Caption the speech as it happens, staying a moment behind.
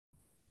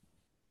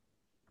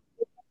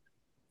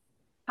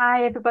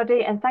Hi,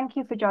 everybody, and thank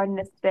you for joining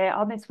us today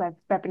on this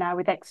webinar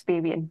with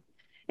Experian.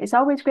 It's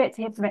always great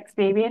to hear from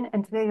Experian,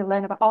 and today you'll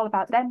learn all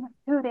about them,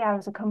 who they are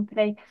as a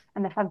company,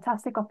 and the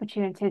fantastic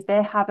opportunities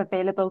they have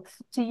available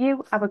to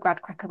you, our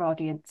Gradcracker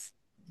audience.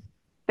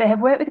 They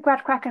have worked with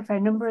Gradcracker for a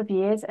number of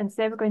years, and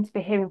today we're going to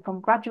be hearing from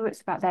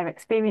graduates about their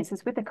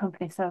experiences with the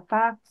company so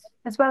far,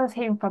 as well as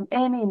hearing from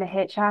Amy and the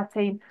HR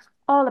team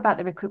all about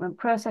the recruitment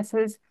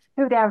processes,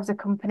 who they are as a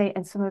company,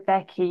 and some of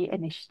their key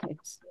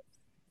initiatives.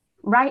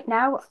 Right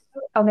now,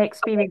 on the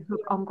Experian Hub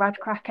on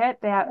Gradcracker,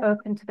 they are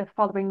open to the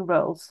following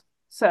roles.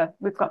 So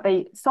we've got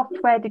the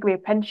software degree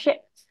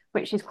apprenticeship,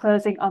 which is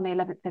closing on the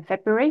 11th of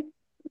February.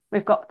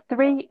 We've got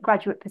 3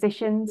 graduate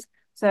positions.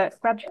 So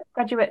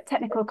graduate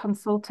technical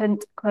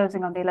consultant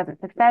closing on the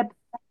 11th of Feb.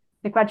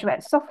 The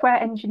graduate software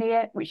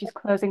engineer, which is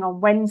closing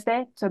on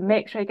Wednesday. So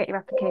make sure you get your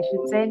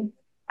applications in.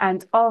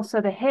 And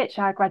also the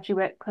HR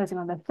graduate closing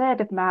on the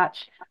 3rd of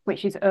March,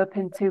 which is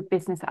open to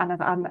business and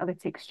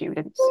analytics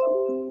students.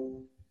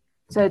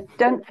 So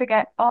don't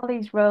forget, all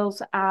these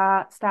roles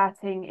are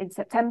starting in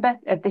September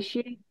of this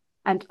year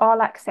and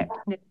all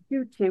accepting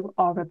Q2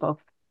 or above.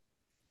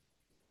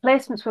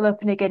 Placements will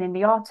open again in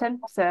the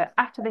autumn. So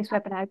after this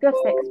webinar, go to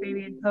the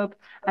Experian Hub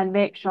and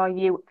make sure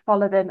you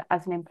follow them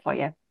as an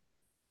employer.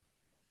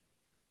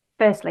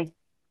 Firstly,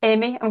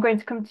 Amy, I'm going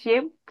to come to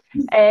you.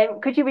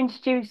 Could you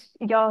introduce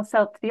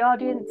yourself to the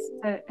audience,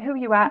 who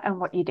you are and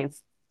what you do?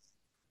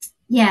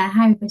 Yeah,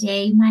 hi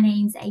everybody. My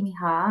name's Amy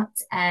Hart,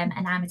 and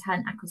I'm a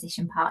talent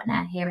acquisition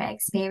partner here at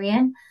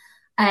Experian.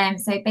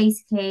 So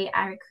basically,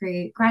 I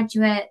recruit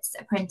graduates,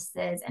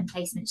 apprentices, and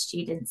placement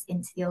students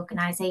into the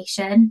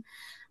organisation.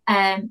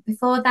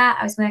 Before that,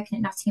 I was working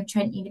at Nottingham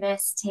Trent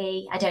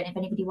University. I don't know if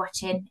anybody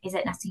watching is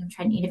at Nottingham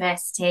Trent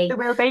University. It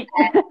will be.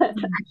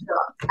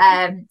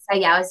 So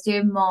yeah, I was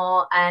doing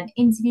more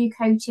interview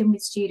coaching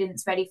with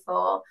students ready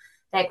for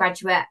their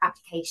graduate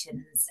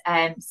applications.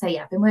 So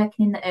yeah, I've been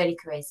working in the early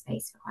career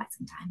space for quite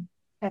some time.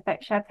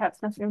 Perfect. Shout out to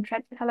Nottingham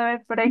Trent. Hello,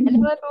 everybody.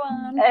 Hello,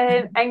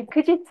 everyone. And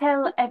could you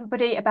tell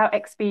everybody about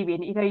Experian?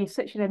 You're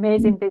such an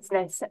amazing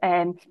business.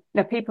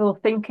 People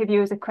think of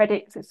you as a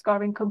credit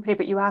scoring company,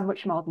 but you are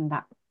much more than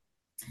that.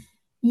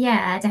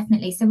 Yeah,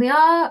 definitely. So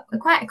we're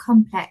quite a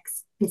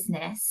complex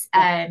business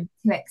to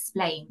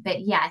explain,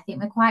 but yeah, I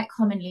think we're quite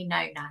commonly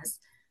known as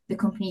the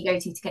company you go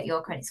to get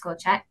your credit score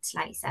checked,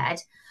 like you said.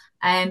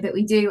 But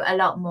we do a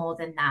lot more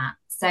than that.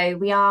 So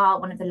we are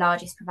one of the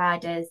largest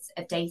providers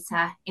of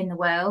data in the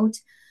world,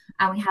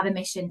 and we have a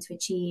mission to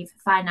achieve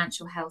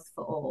financial health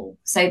for all.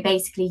 So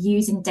basically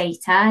using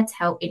data to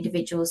help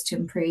individuals to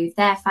improve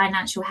their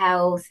financial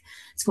health,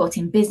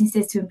 supporting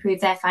businesses to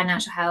improve their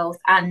financial health,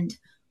 and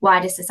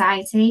wider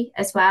society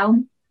as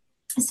well.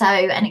 So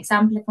an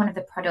example of one of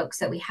the products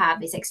that we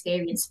have is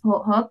Experian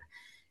Support Hub,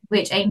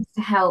 which aims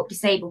to help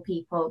disabled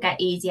people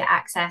get easier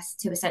access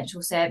to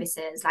essential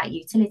services like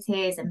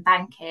utilities and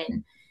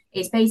banking.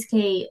 It's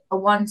basically a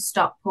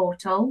one-stop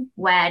portal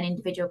where an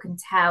individual can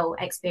tell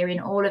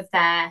Experian all of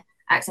their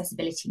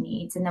accessibility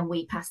needs, and then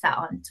we pass that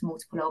on to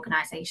multiple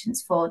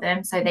organisations for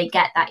them so they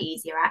get that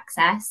easier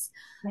access.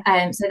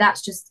 So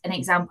that's just an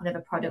example of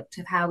a product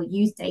of how we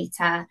use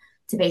data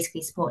to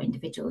basically support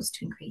individuals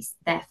to increase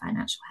their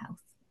financial health.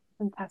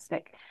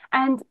 Fantastic.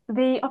 And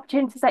the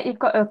opportunities that you've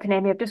got open,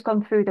 Amy, I've just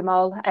gone through them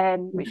all,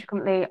 which are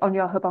currently on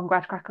your hub on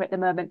Gradcracker at the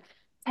moment.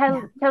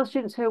 Tell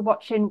students who are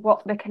watching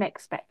what they can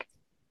expect.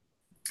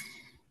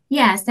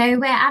 Yeah, so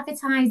we're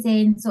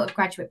advertising sort of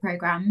graduate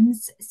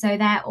programs. So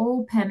they're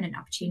all permanent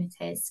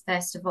opportunities,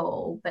 first of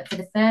all. But for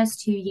the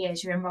first 2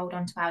 years, you're enrolled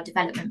onto our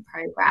development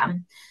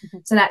program.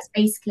 So that's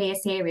basically a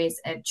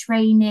series of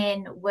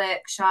training,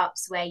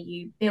 workshops where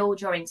you build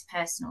your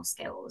interpersonal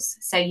skills.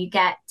 So you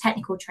get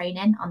technical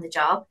training on the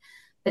job,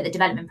 but the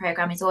development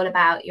program is all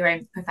about your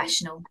own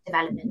professional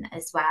development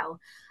as well.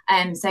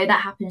 So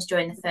that happens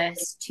during the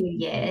first 2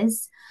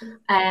 years.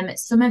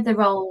 Some of the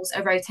roles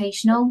are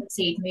rotational,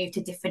 so you'd move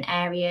to different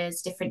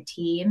areas, different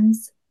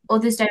teams.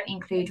 Others don't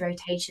include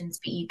rotations,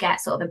 but you get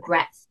sort of a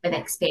breadth of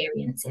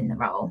experience in the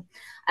role.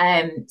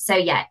 So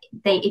yeah,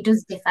 it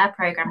does differ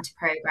program to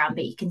program,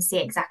 but you can see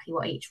exactly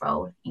what each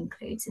role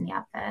includes in the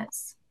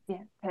adverts.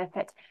 Yeah,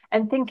 perfect.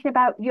 And thinking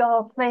about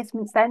your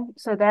placements then,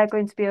 so they're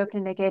going to be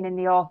opening again in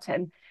the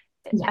autumn.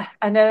 Yeah.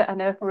 I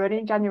know we're only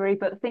in January,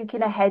 but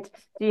thinking ahead,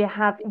 do you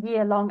have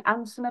year-long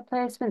and summer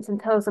placements? And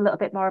tell us a little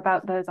bit more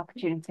about those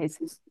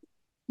opportunities.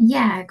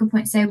 Yeah, good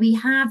point. So we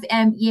have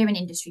year in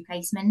industry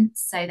placements.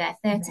 So they're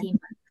 13-month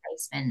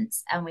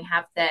placements, and we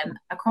have them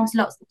across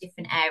lots of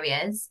different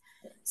areas.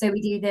 So we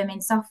do them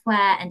in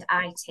software and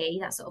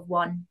IT. That's sort of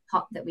one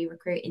pot that we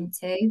recruit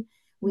into.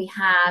 We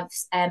have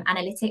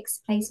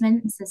analytics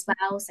placements as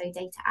well, so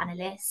data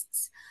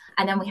analysts.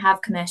 And then we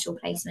have commercial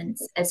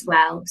placements as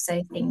well.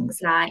 So things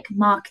like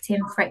marketing,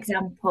 for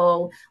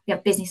example, we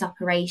have business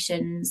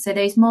operations. So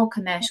those more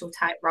commercial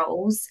type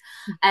roles,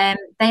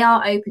 they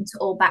are open to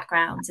all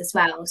backgrounds as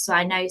well. So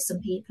I know some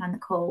people on the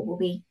call will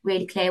be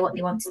really clear what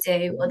they want to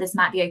do. Others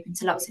might be open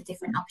to lots of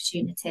different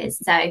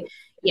opportunities. So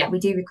yeah, we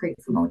do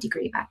recruit from all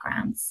degree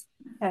backgrounds.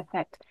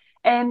 Perfect.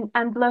 And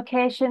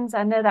locations,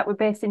 I know that we're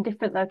based in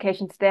different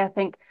locations today. I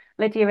think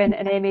Lydia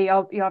and Amy,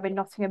 you're in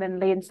Nottingham, and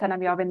Lee and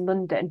Senham, you're in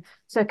London.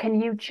 So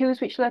can you choose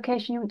which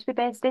location you want to be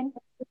based in?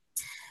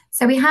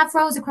 So we have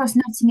roles across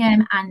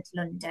Nottingham and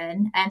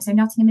London. So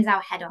Nottingham is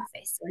our head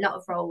office. So a lot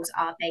of roles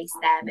are based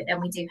there, but then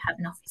we do have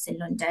an office in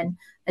London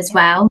as Yeah,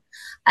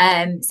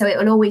 well. So it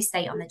will always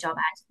state on the job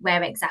ad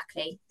where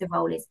exactly the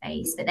role is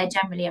based, but they're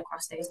generally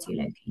across those two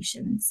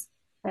locations.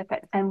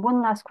 perfect. And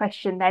one last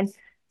question then.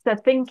 So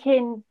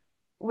thinking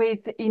with,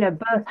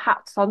 both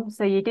hats on,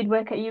 so you did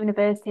work at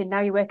university and now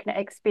you're working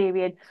at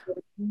Experian.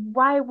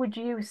 Why would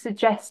you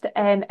suggest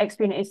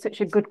Experian is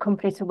such a good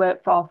company to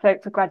work for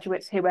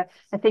graduates who are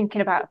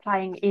thinking about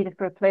applying either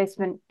for a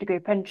placement, degree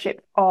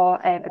apprenticeship, or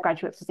a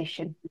graduate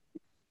position?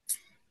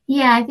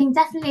 Yeah, I think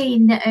definitely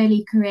in the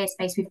early career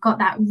space, we've got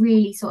that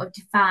really sort of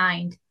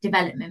defined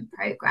development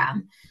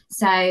program.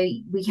 So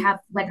we have,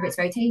 whether it's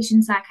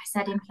rotations, like I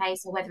said, in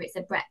place, or whether it's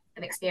a breadth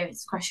of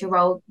experience across your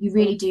role, you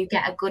really do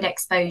get a good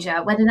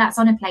exposure, whether that's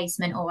on a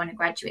placement or on a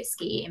graduate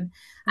scheme.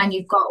 And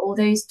you've got all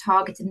those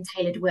targeted and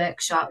tailored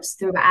workshops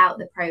throughout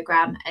the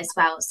program as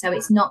well. So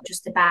it's not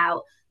just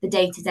about the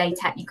day-to-day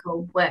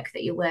technical work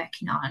that you're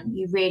working on.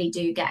 You really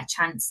do get a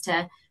chance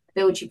to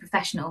build your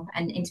professional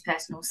and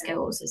interpersonal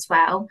skills as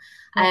well.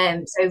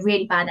 So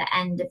really by the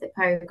end of the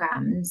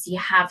programs, you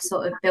have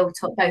sort of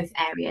built up both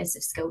areas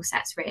of skill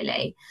sets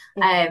really.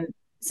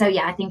 So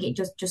yeah, I think it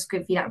just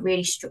gives you that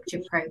really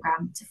structured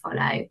program to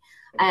follow.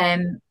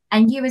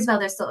 And you as well,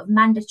 there's sort of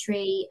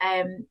mandatory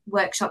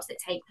workshops that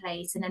take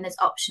place, and then there's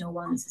optional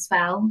ones as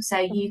well. So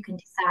you can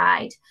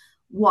decide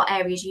what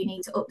areas you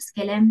need to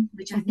upskill in,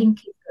 which I think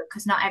is good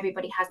because not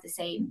everybody has the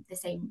same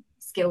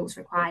skills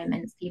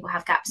requirements. People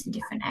have gaps in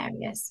different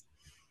areas.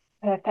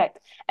 Perfect.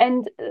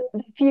 And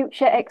the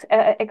future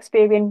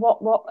Experian,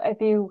 what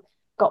have you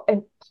got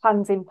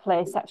plans in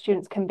place that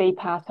students can be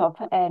part of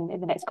in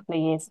the next couple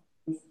of years?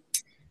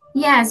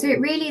 Yeah, so it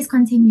really is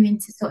continuing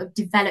to sort of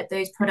develop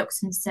those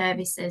products and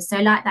services. So,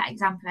 like that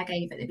example I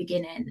gave at the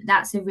beginning,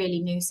 that's a really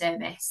new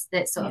service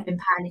that's sort Yeah. of been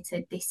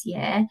piloted this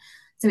year.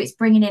 So, it's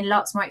bringing in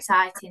lots more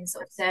exciting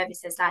sort of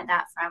services like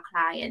that for our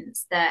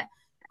clients that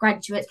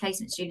graduates,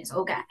 placement students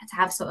all get to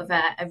have sort of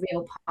a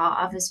real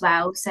part of as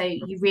well. So,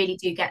 you really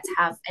do get to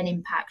have an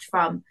impact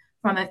from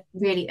a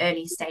really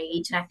early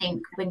stage. And I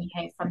think when you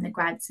hear from the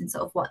grads and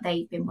sort of what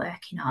they've been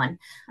working on,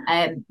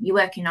 you're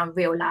working on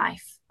real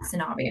life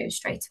scenarios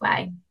straight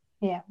away.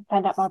 Yeah,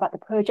 find out more about the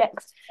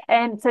projects.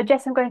 So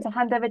Jess, I'm going to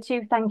hand over to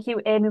you. Thank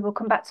you, Amy. We'll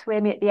come back to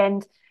Amy at the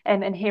end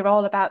and hear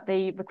all about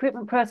the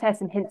recruitment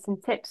process and hints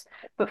and tips.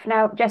 But for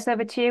now, Jess,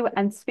 over to you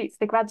and speak to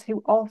the grads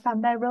who all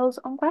found their roles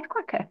on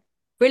Gradcracker.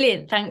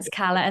 Brilliant. Thanks,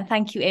 Carla. And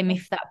thank you, Amy,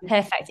 for that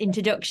perfect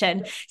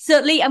introduction.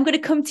 So, Lee, I'm going to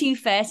come to you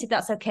first, if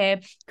that's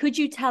okay. Could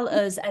you tell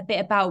us a bit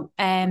about,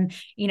 kind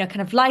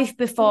of life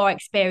before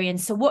Experian?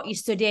 So what you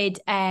studied,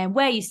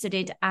 where you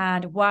studied,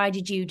 and why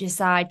did you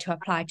decide to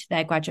apply to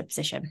their graduate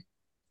position?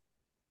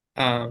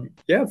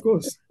 Yeah, of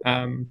course.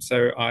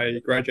 So I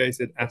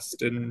graduated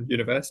Aston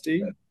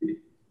University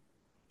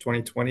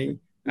 2020.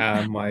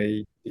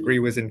 My degree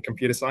was in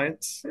computer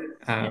science.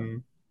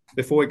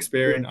 Before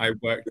Experian, I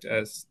worked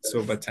as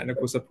sort of a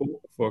technical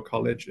support for a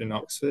college in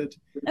Oxford.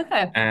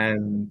 Okay.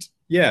 And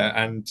yeah,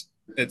 and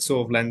it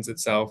sort of lends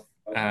itself.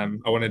 I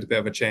wanted a bit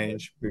of a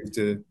change, moved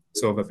to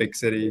sort of a big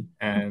city,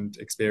 and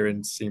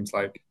Experian seems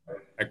like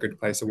a good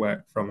place to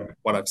work from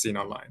what I've seen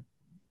online.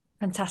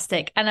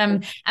 Fantastic.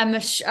 And I'm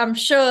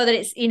sure that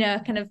it's,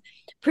 kind of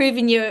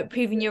proving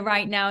you're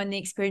right now in the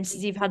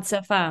experiences you've had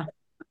so far.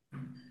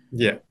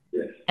 Yeah.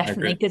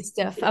 Definitely good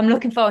stuff. I'm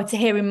looking forward to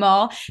hearing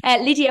more.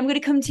 Lydia, I'm going to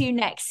come to you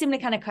next. Similar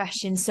kind of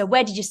questions. So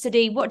where did you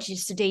study? What did you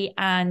study?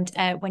 And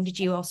when did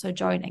you also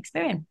join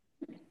Experian?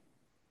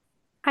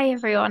 Hi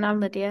everyone, I'm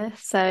Lydia.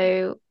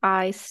 So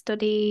I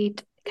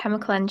studied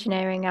chemical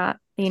engineering at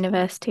the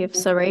University of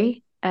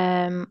Surrey.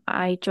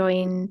 I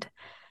joined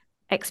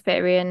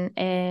Experian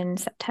in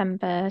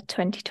September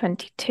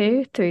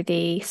 2022 through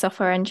the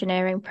software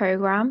engineering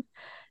program.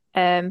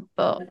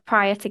 But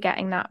prior to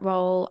getting that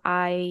role,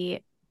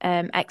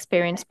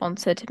 Experian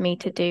sponsored me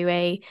to do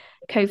a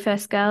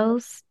Co-First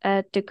Girls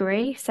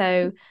degree.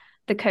 So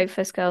the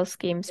Co-First Girls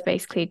scheme is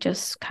basically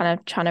just kind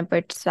of trying to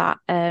bridge that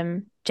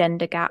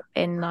gender gap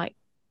in like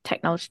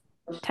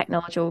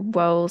technological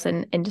roles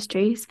and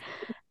industries.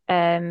 So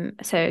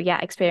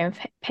yeah, Experian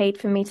paid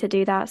for me to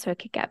do that so I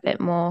could get a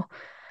bit more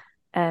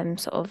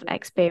sort of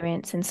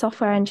experience in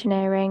software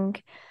engineering.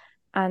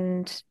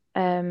 And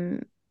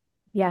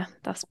yeah,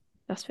 that's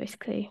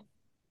basically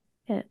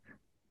it.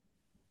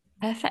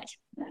 Perfect.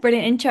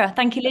 Brilliant intro.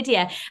 Thank you,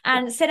 Lydia.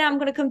 And Senna, I'm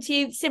going to come to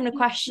you. Similar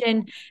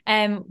question.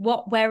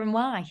 What, where, and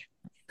why?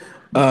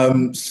 I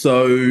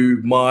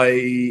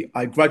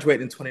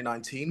graduated in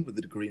 2019 with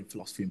a degree in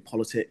philosophy and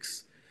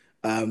politics.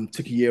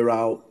 Took a year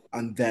out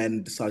and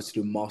then decided to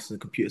do a master's in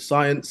computer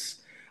science.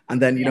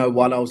 And then,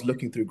 while I was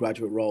looking through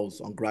graduate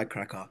roles on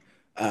Gradcracker,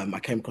 I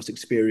came across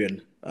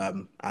Experian,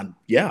 and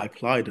yeah, I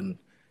applied, and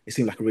it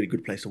seemed like a really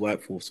good place to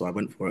work for, so I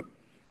went for it.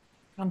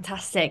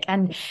 Fantastic.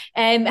 And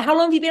how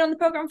long have you been on the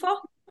program for?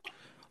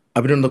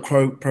 I've been on the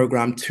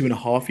program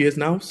 2.5 years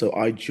now. So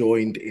I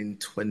joined in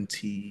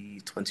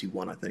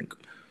 2021, I think.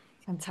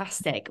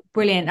 Fantastic.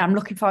 Brilliant. I'm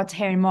looking forward to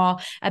hearing more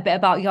a bit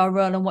about your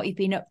role and what you've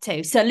been up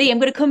to. So, Lee, I'm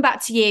going to come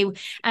back to you.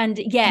 And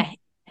yeah,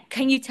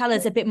 can you tell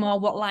us a bit more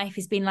what life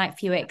has been like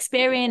for you at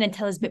Experian and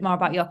tell us a bit more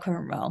about your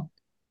current role?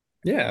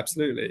 Yeah,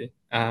 absolutely.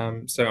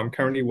 So I'm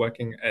currently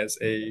working as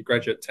a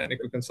graduate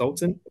technical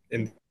consultant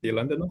in the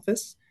London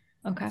office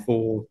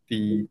for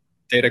the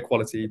data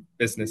quality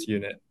business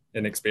unit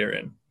in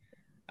Experian.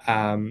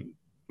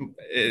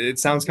 It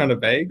sounds kind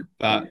of vague,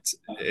 but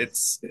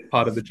it's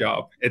part of the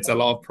job. It's a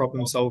lot of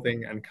problem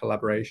solving and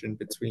collaboration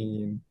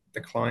between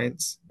the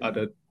clients,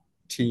 other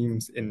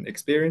teams in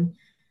Experian.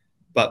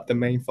 But the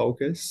main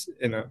focus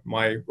in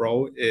my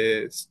role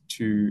is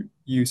to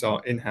use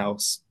our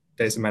in-house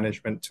data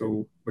management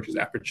tool, which is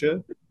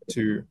Aperture,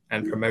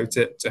 and promote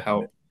it to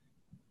help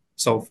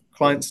solve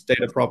clients'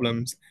 data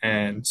problems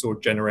and sort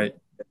of generate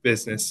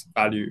business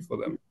value for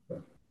them.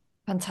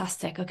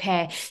 Fantastic.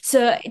 Okay.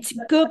 So to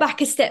go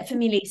back a step for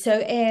me, Lee. So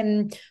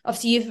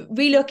obviously you've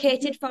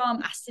relocated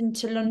from Aston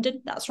to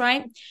London, that's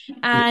right.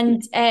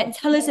 And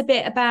tell us a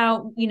bit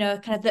about,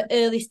 kind of the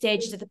early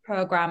stages of the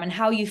program and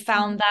how you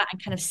found that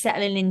and kind of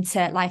settling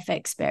into life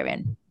at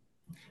Experian.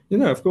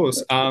 Of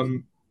course.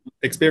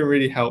 Experian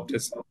really helped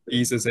us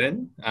ease us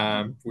in.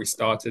 We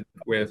started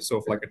with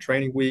sort of like a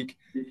training week,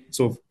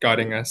 sort of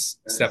guiding us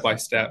step by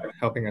step,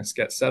 helping us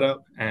get set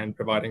up and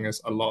providing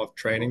us a lot of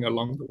training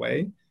along the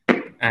way.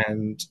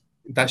 And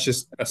that's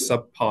just a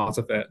sub part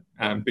of it,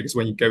 because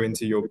when you go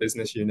into your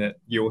business unit,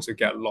 you also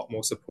get a lot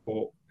more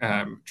support,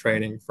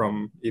 training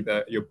from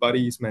either your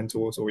buddies,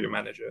 mentors, or your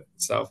manager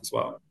itself as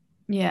well.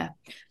 Yeah.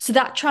 So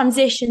that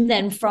transition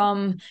then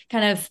from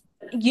kind of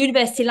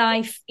university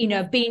life,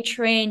 being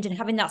trained and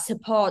having that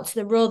support to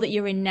the role that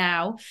you're in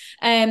now,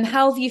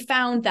 how have you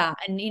found that?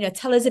 And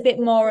tell us a bit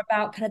more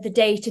about kind of the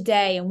day to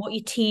day and what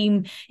your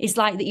team is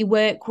like that you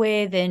work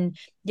with, and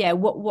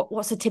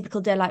what's a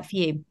typical day like for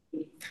you?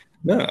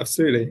 No,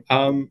 absolutely.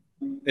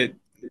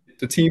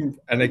 The team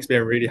and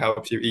Experian really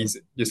helps you ease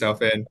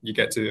yourself in. You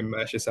get to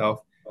immerse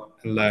yourself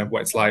and learn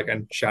what it's like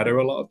and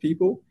shadow a lot of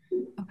people.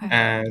 Okay.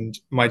 And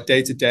my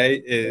day to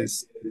day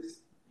is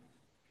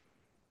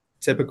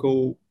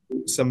typical,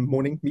 some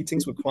morning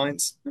meetings with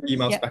clients,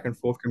 emails back and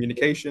forth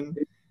communication,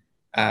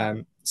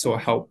 sort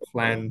of help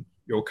plan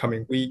your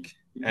coming week.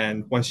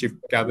 And once you've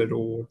gathered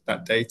all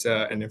that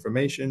data and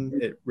information,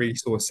 it really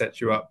sort of sets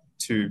you up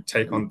to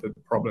take on the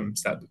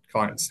problems that the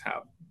clients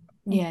have.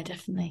 Yeah,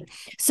 definitely.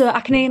 So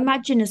I can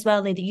imagine as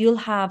well, Lee, that you'll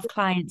have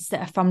clients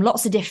that are from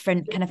lots of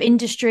different kind of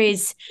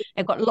industries.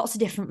 They've got lots of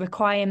different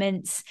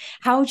requirements.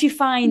 How do you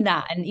find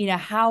that? And,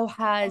 how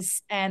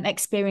has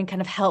Experian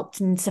kind of helped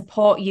and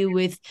support you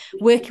with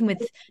working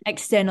with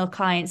external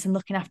clients and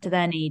looking after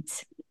their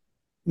needs?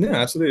 No,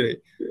 absolutely.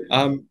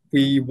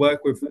 We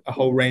work with a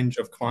whole range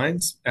of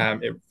clients.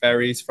 It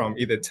varies from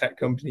either tech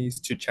companies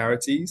to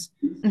charities.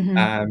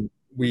 Mm-hmm.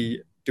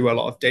 We do a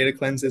lot of data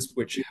cleanses,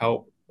 which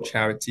help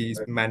charities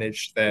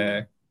manage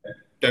their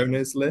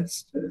donors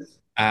list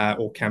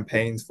or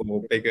campaigns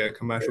for bigger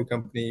commercial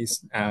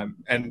companies.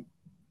 And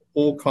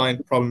all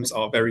client problems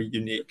are very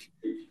unique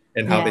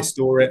in how they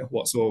store it,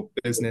 what sort of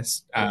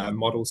business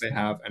models they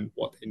have, and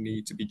what they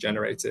need to be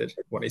generated,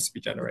 what needs to be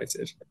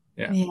generated.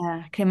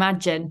 Yeah, I can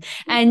imagine.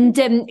 And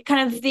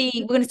kind of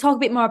we're going to talk a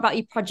bit more about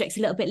your projects a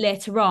little bit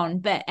later on,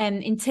 but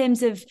in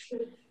terms of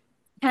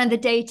kind of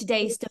the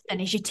day-to-day stuff then,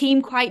 is your team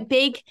quite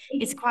big?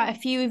 Is quite a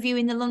few of you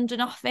in the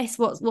London office?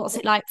 What's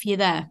it like for you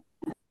there?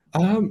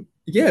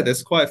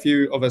 There's quite a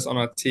few of us on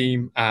our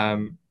team. At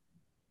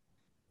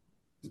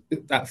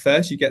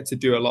first you get to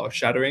do a lot of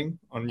shadowing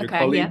on your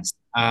colleagues,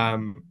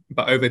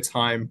 but over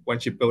time,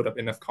 once you build up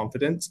enough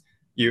confidence,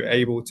 you're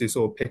able to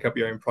sort of pick up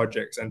your own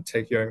projects and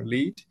take your own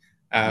lead.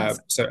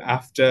 So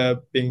after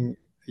being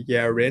a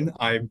year in,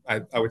 I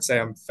would say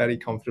I'm fairly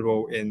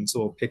comfortable in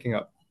sort of picking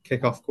up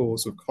kickoff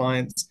calls with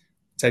clients,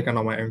 taking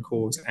on my own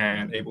calls,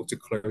 and able to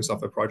close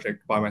off a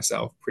project by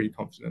myself pretty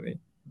confidently.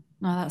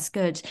 Oh, that's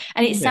good.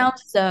 And it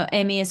sounds as though,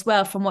 Amy, as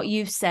well, from what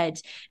you've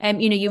said,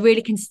 you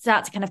really can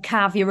start to kind of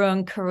carve your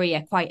own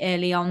career quite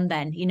early on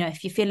then.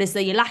 If you feel as though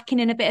you're lacking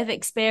in a bit of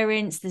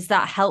experience, there's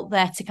that help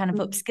there to kind of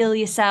upskill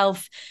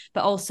yourself,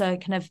 but also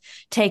kind of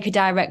take a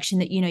direction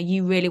that,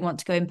 you really want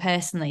to go in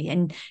personally.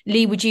 And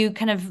Lee, would you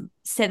kind of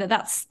say that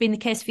that's been the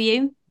case for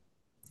you?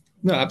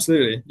 No,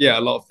 absolutely. Yeah,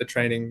 a lot of the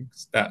training,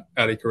 that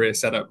early career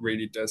setup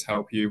really does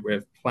help you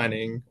with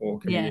planning or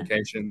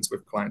communications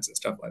with clients and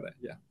stuff like that.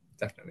 Yeah.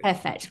 Definitely.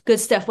 Perfect. Good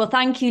stuff. Well,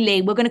 thank you,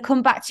 Lee. We're going to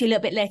come back to you a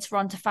little bit later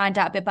on to find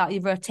out a bit about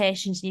your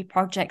rotations and your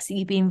projects that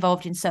you've been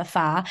involved in so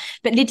far.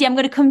 But Lydia, I'm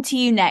going to come to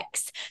you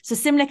next. So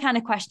similar kind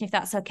of question, if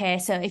that's okay.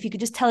 So if you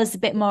could just tell us a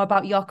bit more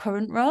about your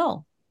current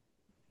role.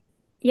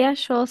 Yeah,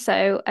 sure.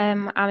 So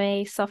I'm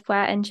a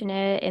software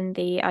engineer in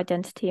the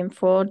identity and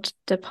fraud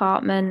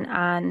department,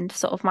 and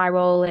sort of my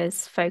role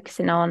is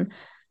focusing on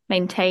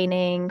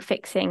maintaining,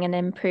 fixing and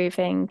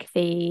improving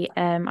the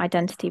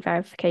identity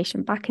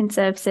verification backend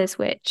services,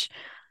 which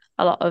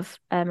a lot of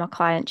our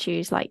clients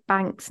use, like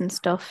banks and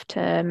stuff,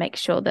 to make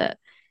sure that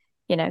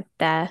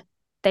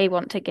they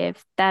want to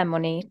give their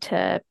money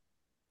to,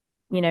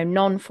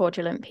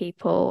 non-fraudulent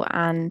people,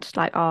 and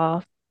like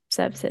our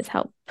services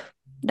help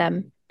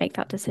them make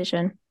that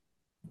decision.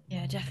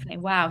 Yeah, definitely.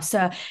 Wow.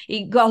 So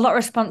you got a lot of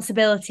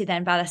responsibility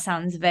then by the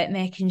sounds of it,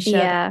 making sure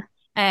Yeah.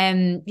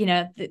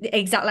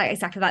 exactly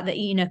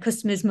that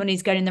customers' money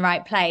is going in the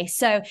right place.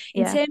 So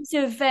in terms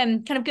of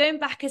kind of going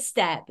back a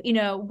step,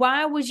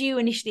 why was you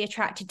initially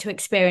attracted to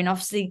Experian?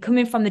 Obviously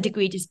coming from the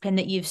degree discipline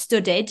that you've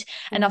studied,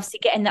 and obviously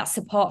getting that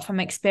support from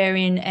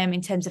Experian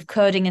in terms of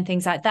coding and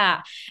things like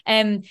that.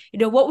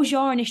 What was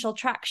your initial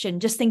attraction?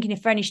 Just thinking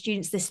if for any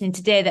students listening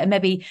today that are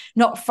maybe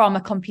not from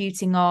a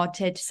computing or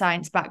data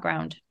science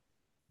background.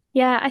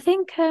 Yeah, I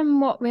think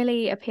what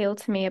really appealed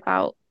to me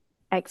about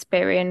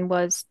Experian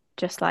was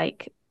just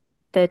like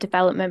the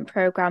development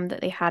program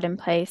that they had in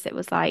place. It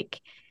was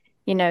like,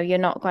 you're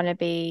not going to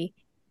be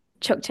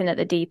chucked in at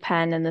the deep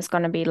end, and there's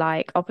going to be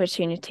like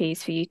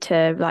opportunities for you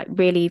to like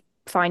really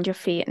find your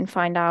feet and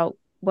find out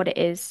what it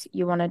is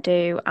you want to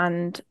do.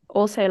 And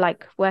also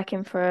like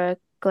working for a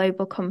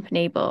global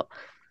company, but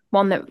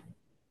one that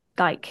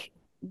like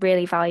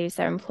really values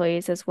their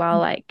employees as well.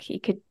 Like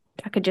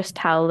I could just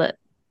tell that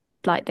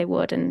like they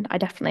would, and I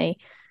definitely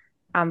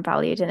am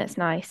valued, and it's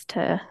nice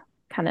to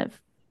kind of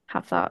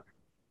have that.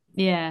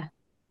 Yeah.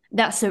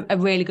 That's a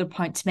really good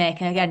point to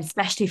make. And again,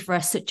 especially for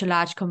such a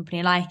large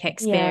company like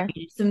Experian,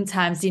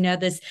 sometimes,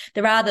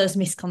 there are those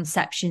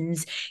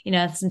misconceptions,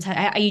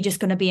 sometimes are you just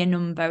going to be a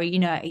number?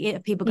 People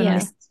are going to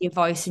listen to your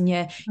voice and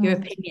your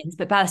opinions.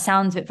 But by the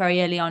sounds of it,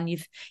 very early on,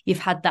 you've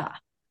had that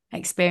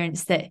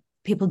experience that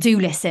people do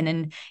listen,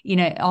 and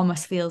it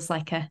almost feels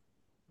like a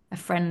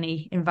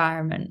friendly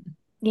environment.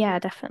 Yeah,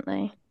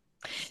 definitely.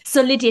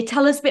 So Lydia,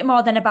 tell us a bit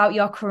more then about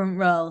your current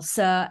role.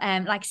 So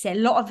like I say, a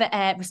lot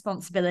of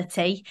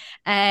responsibility.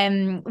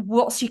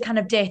 What's your kind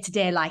of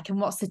day-to-day like, and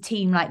what's the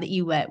team like that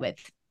you work with?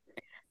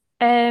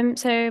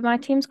 So my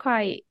team's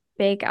quite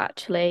big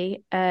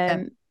actually.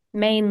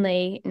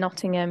 Mainly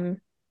Nottingham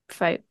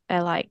folk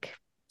are like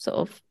sort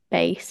of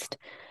based,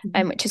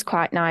 which is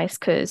quite nice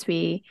because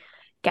we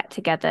get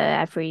together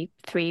every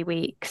 3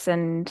 weeks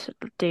and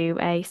do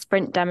a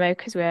sprint demo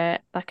because we're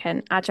like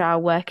an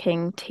agile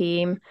working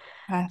team.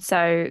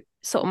 So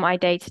sort of my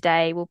day to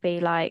day will be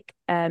like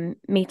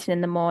meeting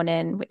in the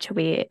morning, which will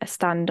be a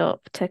stand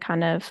up to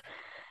kind of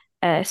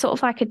sort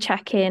of like a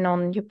check in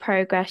on your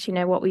progress.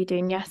 What were you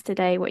doing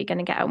yesterday? What are you going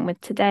to get on with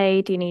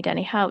today? Do you need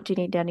any help? Do you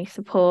need any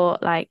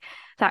support? Like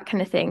that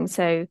kind of thing.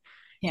 So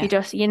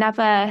you're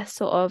never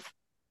sort of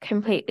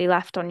completely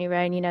left on your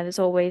own. There's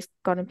always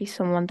going to be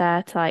someone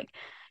there to like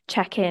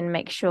check in,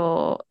 make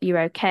sure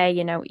you're okay,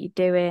 what you're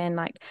doing,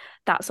 like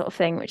that sort of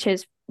thing, which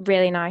is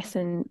really nice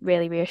and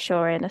really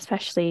reassuring,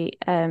 especially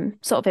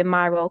sort of in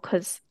my role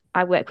because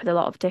I work with a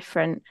lot of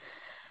different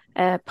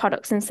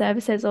products and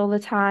services all the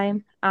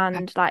time,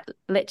 and like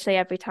literally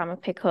every time I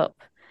pick up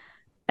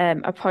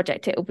a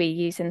project, it will be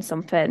using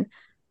something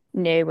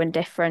new and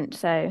different.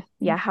 So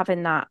yeah,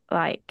 having that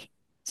like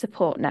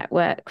support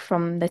network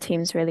from the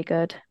team's really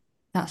good.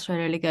 That's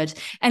really, really good.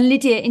 And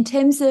Lydia, in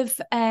terms of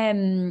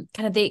kind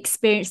of the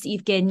experience that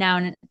you've gained now,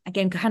 and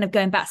again, kind of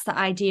going back to that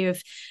idea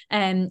of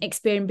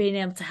Experian being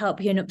able to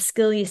help you and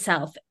upskill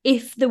yourself,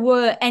 if there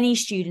were any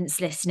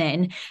students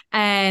listening,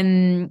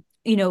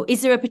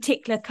 is there a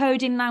particular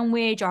coding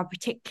language or a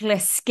particular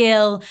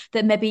skill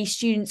that maybe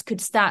students could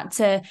start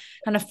to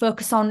kind of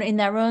focus on in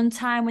their own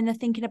time when they're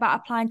thinking about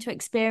applying to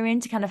Experian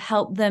to kind of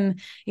help them,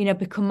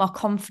 become more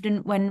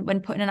confident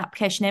when putting an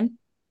application in?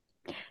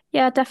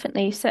 Yeah,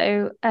 definitely.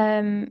 So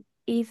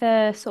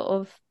either sort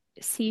of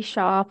C#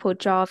 or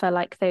Java,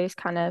 like those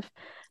kind of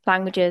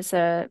languages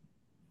are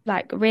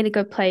like a really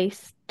good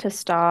place to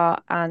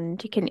start,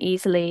 and you can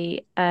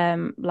easily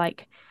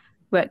like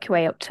work your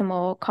way up to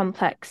more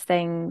complex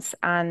things.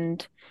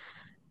 And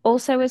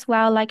also as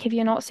well, like if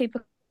you're not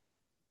super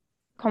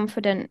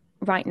confident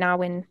right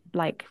now in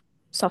like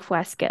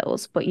software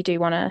skills, but you do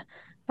want to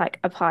like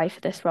apply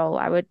for this role,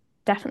 I would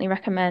definitely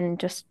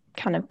recommend just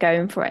kind of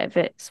going for it if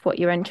it's what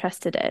you're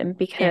interested in,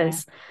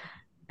 because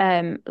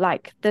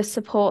like the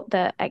support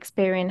that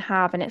Experian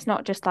have, and it's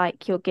not just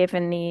like you're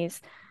given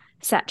these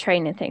set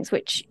training things,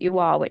 which you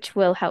are, which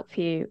will help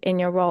you in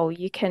your role.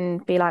 You can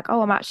be like,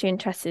 oh, I'm actually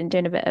interested in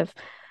doing a bit of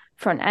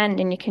front end,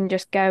 and you can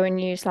just go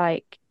and use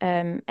like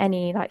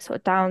any like sort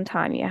of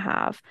downtime you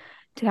have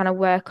to kind of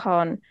work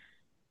on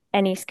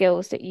any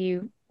skills that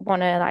you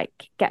want to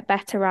like get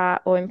better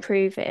at or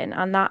improve in,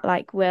 and that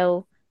like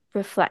will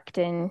reflect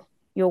in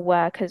your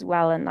work as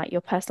well, and like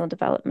your personal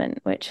development,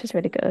 which is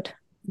really good.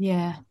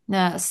 Yeah,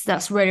 no,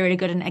 that's really, really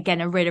good. And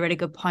again, a really, really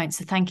good point.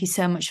 So thank you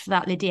so much for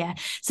that, Lydia.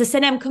 So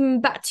Sinem,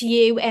 coming back to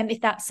you,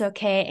 if that's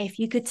okay, if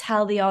you could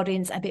tell the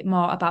audience a bit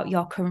more about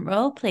your current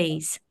role,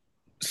 please.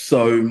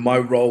 So my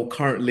role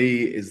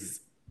currently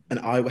is an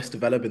iOS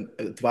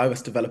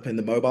developer in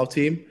the mobile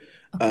team.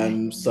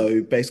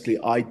 So basically,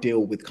 I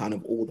deal with kind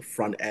of all the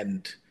front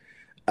end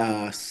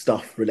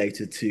stuff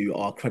related to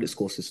our credit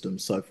score system.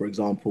 So, for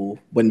example,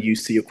 when you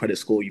see your credit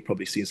score, you've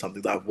probably seen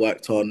something that I've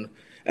worked on.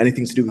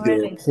 anything to do with your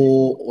Really?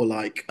 report or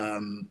like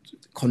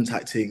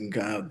contacting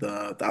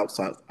the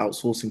outside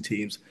outsourcing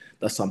teams.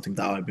 That's something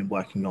that I've been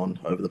working on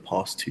over the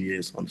past 2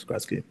 years on this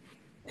grad scheme.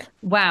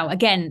 Wow,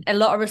 again, a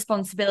lot of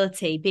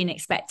responsibility, being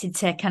expected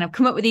to kind of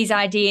come up with these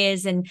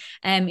ideas and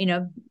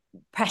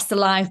press the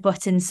live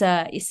button,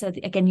 so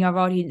again your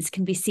audience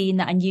can be seeing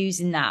that and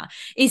using that.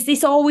 Is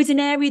this always an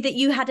area that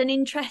you had an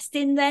interest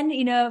in then,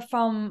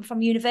 from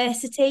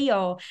university,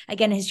 or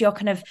again has your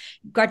kind of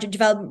graduate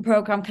development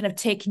program kind of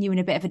taken you in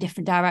a bit of a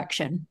different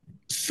direction?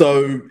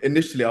 So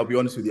initially, I'll be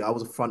honest with you, I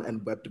was a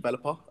front-end web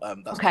developer.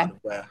 That's Okay. kind of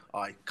where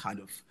I kind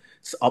of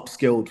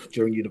upskilled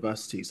during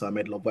university. So I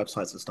made a lot of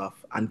websites and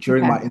stuff. And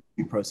during my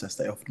interview process,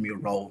 they offered me a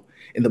role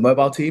in the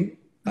mobile team.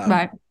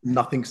 Right.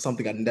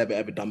 Something I'd never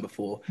ever done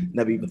before.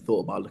 Never even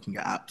thought about looking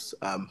at apps.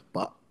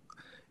 But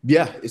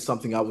yeah, it's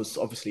something I was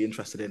obviously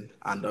interested in.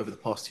 And over the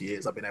past 2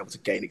 years, I've been able to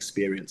gain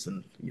experience,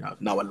 and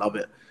now I love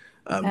it.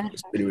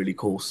 It's really, really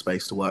cool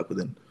space to work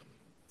within.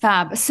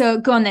 Fab. So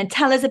go on then.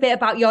 Tell us a bit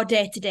about your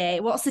day to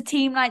day. What's the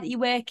team like that you're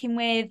working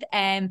with?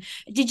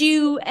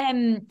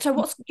 So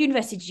what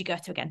university did you go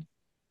to again?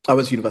 I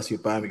went to University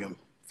of Birmingham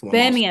for my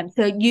Birmingham.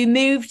 So you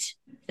moved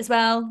as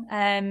well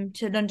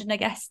to London, I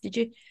guess, did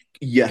you?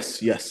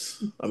 Yes.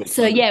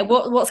 So yeah,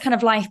 what's kind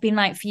of life been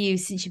like for you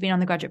since you've been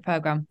on the graduate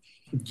program?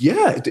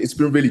 Yeah, it's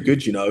been really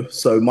good,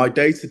 So my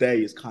day to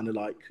day is kind of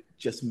like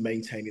just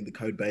maintaining the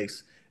code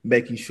base,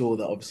 making sure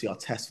that obviously our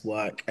tests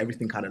work,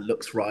 everything kind of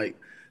looks right,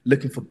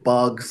 looking for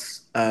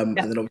bugs, and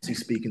then obviously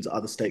speaking to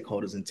other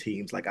stakeholders and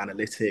teams like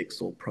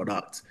analytics or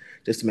product,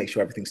 just to make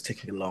sure everything's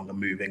ticking along and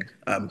moving,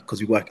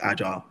 because we work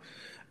agile.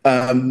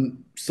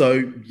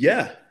 So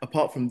yeah,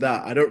 apart from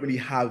that, I don't really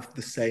have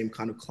the same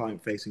kind of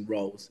client-facing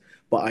roles,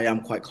 but I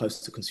am quite close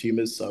to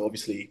consumers. So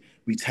obviously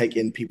we take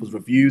in people's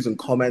reviews and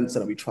comments,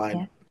 and we try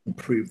and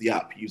improve the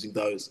app using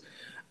those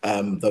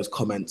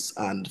comments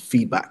and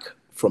feedback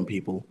from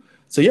people.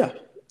 So yeah,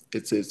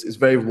 it's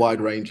very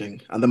wide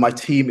ranging. And then my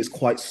team is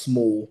quite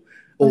small,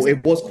 or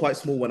it was quite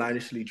small when I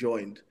initially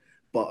joined,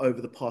 but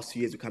over the past 2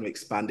 years we kind of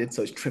expanded,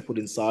 so it's tripled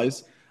in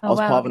size. I was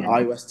part of an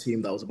iOS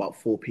team that was about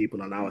 4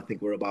 people, and now I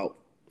think we're about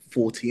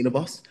 14 of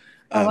us.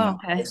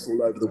 It's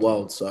all over the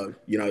world, so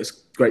it's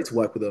great to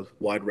work with a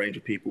wide range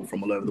of people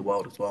from all over the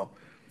world as well.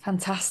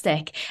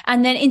 Fantastic.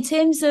 And then in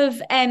terms of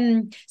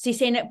so you're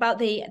saying about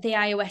the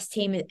iOS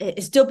team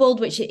is doubled,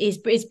 which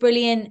is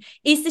brilliant.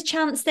 Is the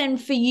chance then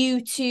for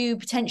you to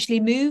potentially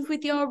move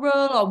with your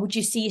role, or would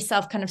you see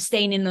yourself kind of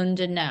staying in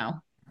London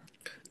now?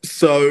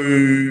 So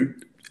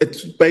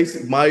it's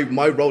basically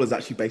my role is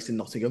actually based in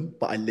Nottingham,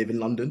 but I live in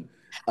London.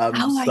 I'm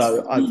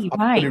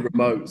fully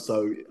remote,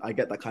 so I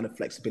get that kind of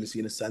flexibility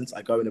in a sense.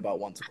 I go in about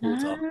once a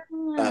quarter,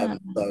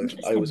 so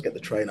I always get the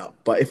train up.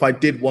 But if I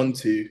did want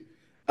to,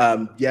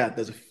 I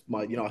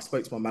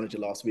spoke to my manager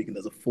last week, and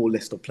there's a full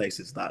list of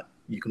places that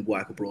you can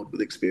work abroad with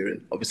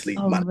Experian. Obviously,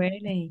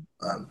 really?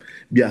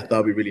 Yeah,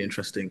 that'll be really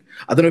interesting.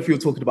 I don't know if you're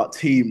talking about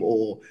team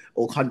or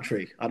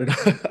country. I don't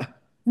know.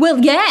 Well,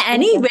 yeah,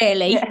 any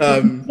really.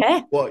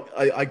 Well,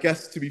 I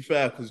guess to be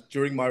fair, because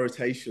during my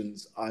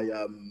rotations,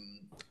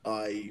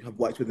 I have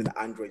worked with an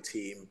Android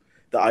team,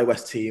 the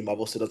iOS team. I've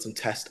also done some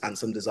test and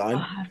some design. Oh,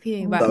 have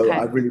you? So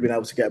I've really been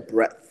able to get a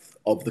breadth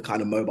of the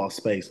kind of mobile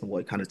space and what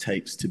it kind of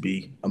takes to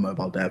be a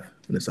mobile dev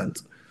in a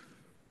sense.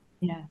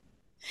 Yeah.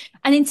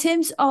 And in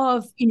terms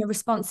of,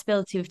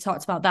 responsibility, we've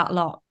talked about that a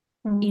lot.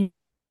 And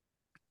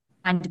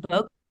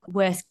bug,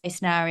 worst case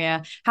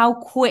scenario, how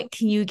quick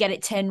can you get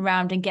it turned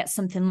around and get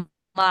something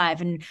live?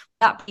 And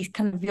that is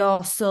kind of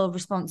your sole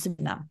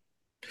responsibility now.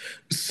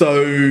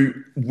 So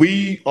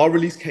our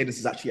release cadence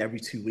is actually every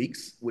 2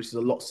 weeks, which is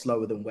a lot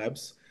slower than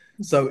web's.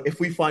 So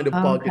if we find a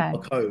bug in our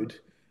code,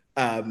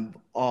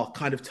 our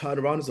kind of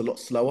turnaround is a lot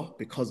slower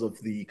because of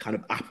the kind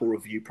of Apple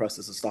review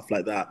process and stuff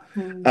like that.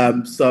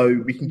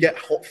 So we can get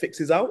hot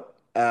fixes out,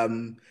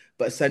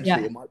 but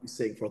essentially it might be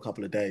sitting for a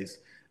couple of days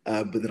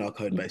within our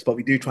code base. But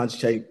we do try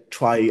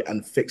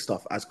and fix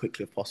stuff as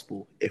quickly as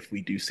possible if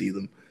we do see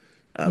them.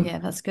 Yeah,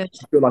 that's good.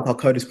 I feel like our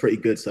code is pretty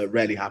good, so it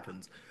rarely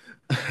happens.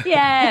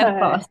 Yeah, of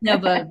course. No,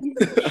 but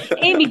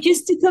Amy,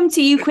 just to come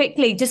to you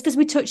quickly, just because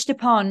we touched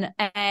upon,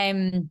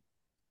 I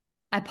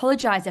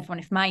apologise everyone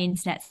if my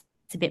internet's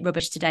a bit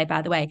rubbish today,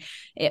 by the way.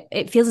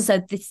 It feels as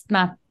though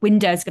my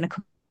window is going to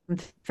come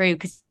through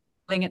because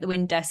at the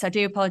window, so I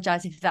do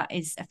apologise if that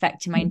is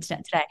affecting my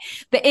internet today.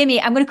 But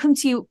Amy, I'm going to come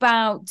to you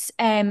about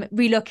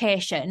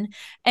relocation.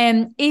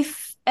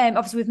 If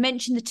obviously we've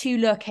mentioned the 2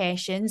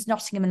 locations,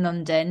 Nottingham and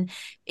London.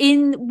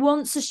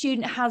 Once a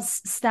student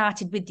has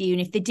started with you,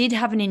 and if they did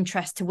have an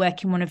interest to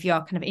work in one of your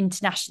kind of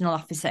international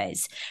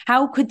offices,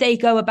 how could they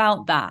go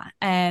about that?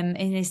 And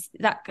is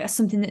that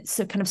something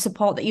that's a kind of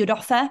support that you'd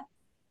offer?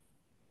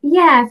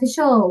 Yeah, for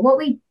sure. What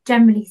we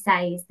generally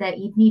say is that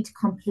you'd need to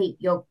complete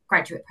your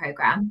graduate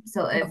programme,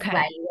 sort of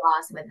where you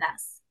are, so whether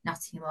that's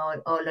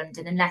Nottingham or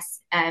London,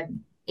 unless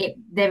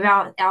there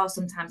are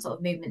sometimes sort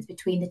of movements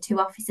between the 2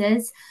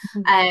 offices,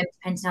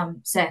 depending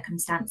on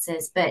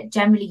circumstances. But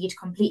generally, you'd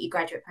complete your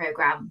graduate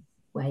programme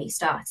where you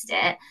started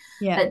it.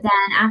 Yeah. But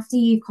then after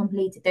you've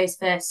completed those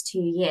first 2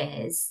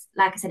 years,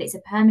 like I said, it's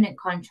a permanent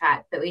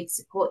contract, but we'd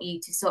support you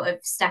to sort of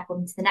step up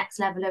into the next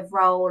level of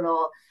role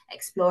or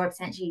explore a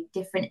potentially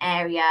different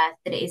area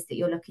that it is that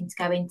you're looking to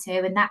go into.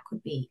 And that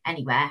could be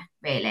anywhere,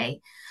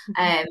 really.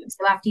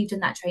 So after you've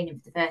done that training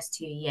for the first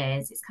 2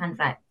 years, it's kind of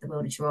like the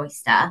world is your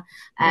oyster.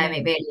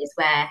 It really is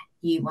where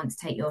you want to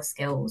take your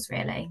skills,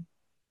 really.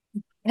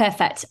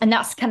 Perfect. And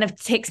that's kind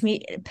of takes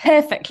me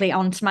perfectly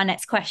on to my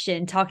next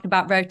question, talking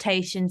about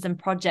rotations and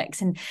projects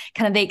and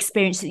kind of the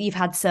experience that you've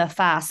had so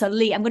far. So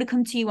Lee, I'm going to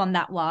come to you on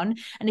that one.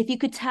 And if you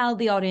could tell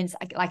the audience,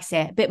 like I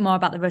say, a bit more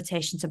about the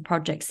rotations and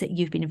projects that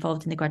you've been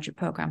involved in the graduate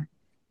program.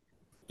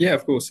 Yeah,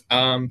 of course.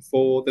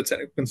 For the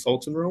technical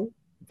consultant role,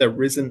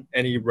 there isn't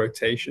any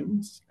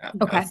rotations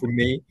for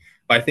me,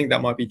 but I think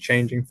that might be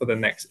changing for the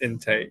next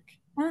intake.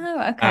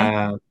 Oh,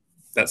 okay.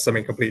 That's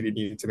something completely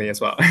new to me as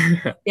well.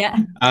 Yeah.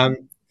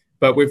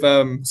 But with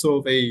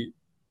sort of a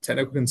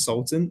technical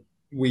consultant,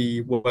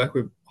 we work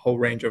with a whole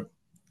range of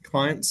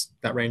clients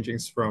that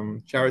ranges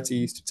from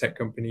charities to tech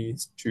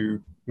companies to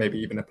maybe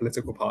even a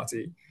political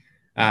party.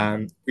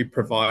 We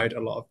provide a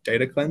lot of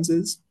data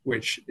cleanses,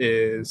 which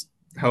is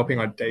helping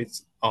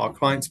our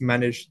clients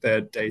manage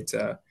their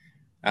data,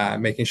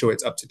 making sure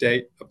it's up to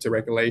date, up to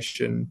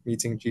regulation,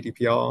 meeting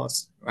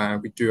GDPRs.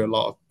 We do a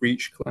lot of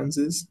breach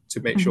cleanses to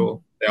make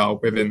sure they are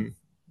within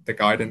the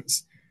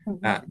guidance.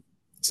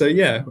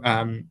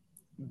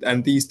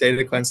 And these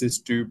data cleanses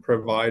do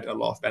provide a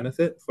lot of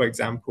benefit. For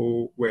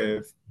example,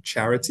 with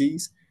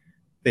charities,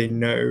 they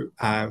know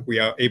we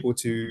are able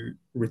to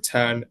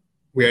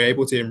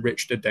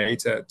enrich the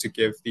data to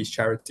give these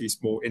charities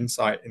more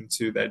insight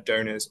into their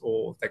donors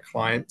or their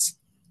clients.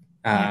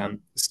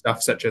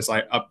 Stuff such as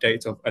like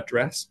update of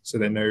address, so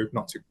they know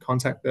not to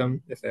contact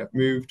them if they have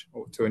moved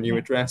or to a new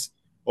address,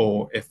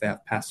 or if they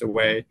have passed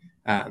away.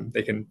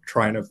 They can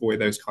try and avoid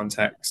those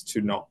contacts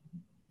to not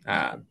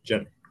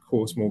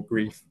cause more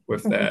grief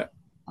with their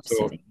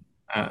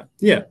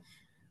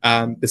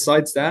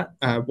besides that,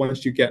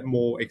 once you get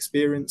more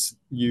experience,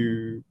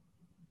 you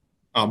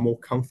are more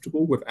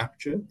comfortable with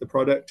Aperture, the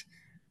product,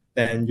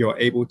 then you're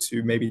able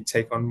to maybe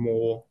take on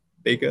more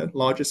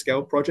larger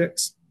scale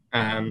projects.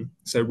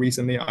 So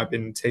recently I've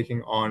been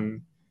taking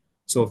on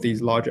sort of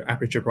these larger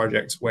Aperture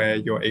projects where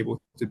you're able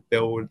to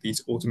build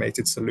these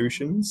automated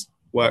solutions,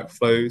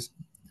 workflows.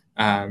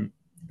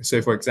 So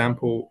for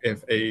example,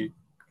 if a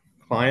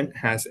client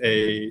has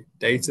a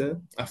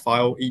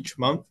file each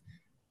month,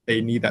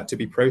 they need that to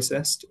be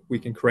processed. We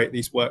can create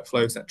these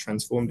workflows that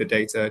transform the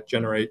data,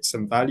 generate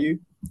some value,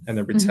 and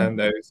then return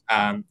those.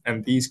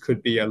 And these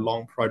could be a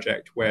long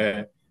project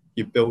where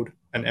you build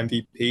an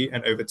MVP,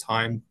 and over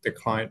time, the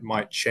client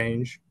might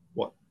change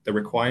what the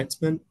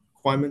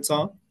requirements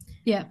are.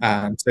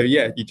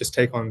 You just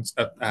take on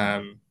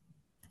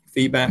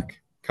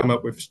feedback, come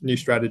up with new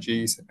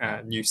strategies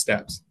and new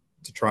steps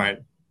to try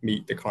and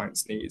meet the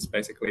client's needs,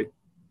 basically.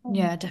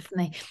 Yeah,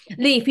 definitely.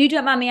 Lee, if you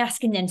don't mind me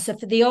asking then, so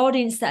for the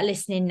audience that are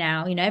listening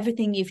now,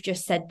 everything you've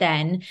just said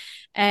then,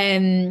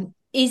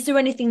 is there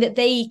anything that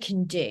they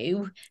can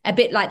do, a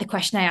bit like the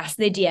question I asked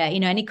Lydia,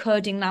 any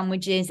coding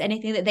languages,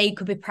 anything that they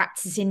could be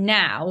practicing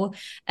now,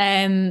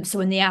 so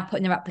when they are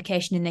putting their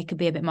application in, they could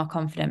be a bit more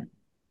confident?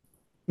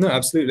 No,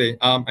 absolutely.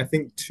 I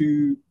think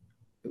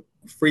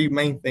three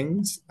main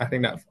things I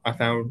think that I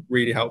found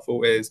really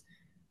helpful is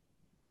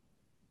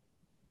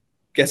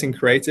getting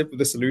creative with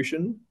the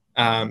solution.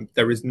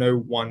 There is no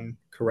one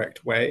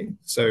correct way.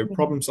 So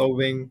problem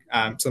solving,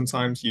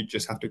 sometimes you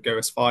just have to go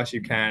as far as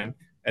you can,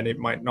 and it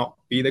might not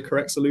be the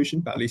correct solution,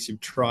 but at least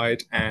you've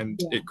tried, and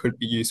it could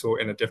be useful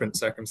in a different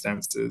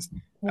circumstances,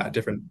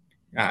 different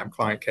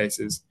client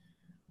cases.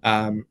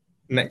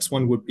 Next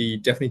one would be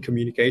definitely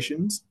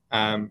communications.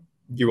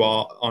 You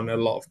are on a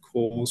lot of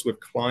calls with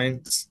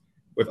clients,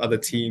 with other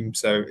teams,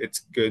 so it's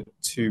good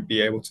to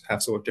be able to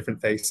have sort of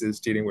different faces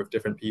dealing with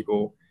different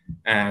people,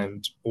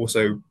 and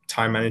also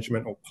time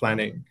management or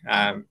planning.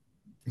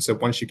 So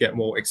once you get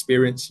more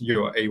experience,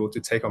 you're able to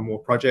take on more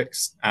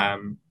projects.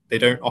 They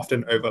don't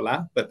often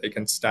overlap, but they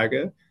can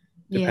stagger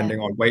depending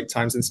on wait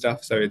times and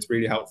stuff. So it's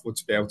really helpful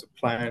to be able to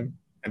plan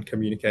and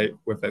communicate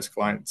with those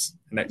clients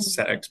and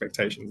set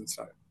expectations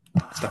and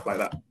stuff like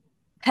that.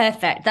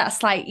 Perfect.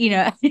 That's like,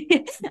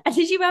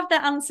 did you have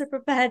that answer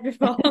prepared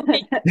before?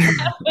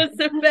 That was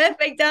the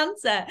perfect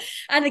answer.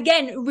 And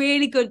again,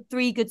 really good,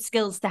 3 good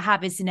skills to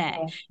have, isn't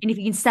it? And if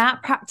you can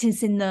start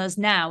practicing those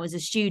now as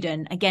a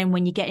student, again,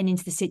 when you're getting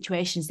into the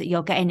situations that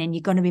you're getting in, you're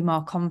going to be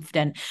more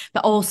confident.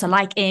 But also,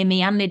 like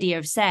Amy and Lydia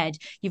have said,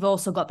 you've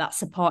also got that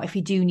support if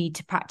you do need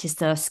to practice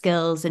those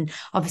skills. And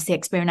obviously,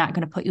 Experian aren't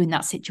going to put you in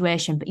that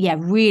situation. But yeah,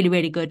 really,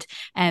 really good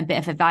bit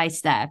of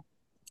advice there.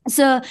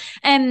 So,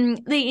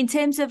 Lee, in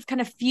terms of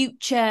kind of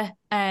future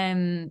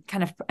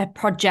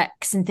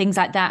projects and things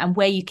like that, and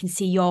where you can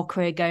see your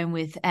career going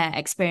with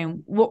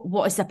Experian,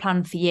 what is the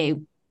plan for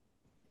you?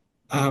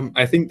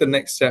 I think the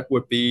next step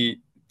would be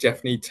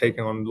definitely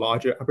taking on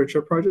larger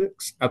Aperture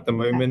projects. At the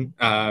moment,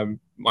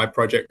 my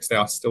projects, they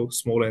are still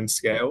smaller in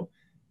scale,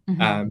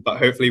 But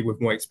hopefully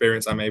with more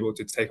experience, I'm able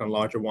to take on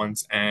larger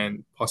ones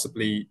and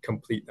possibly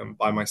complete them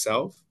by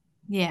myself.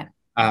 Yeah.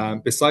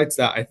 Besides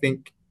that, I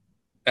think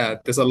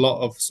there's a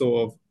lot of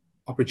sort of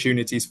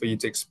opportunities for you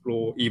to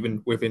explore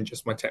even within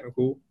just my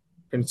technical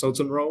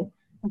consultant role.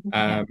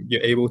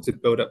 You're able to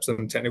build up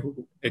some technical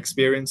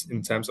experience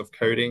in terms of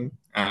coding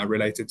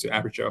related to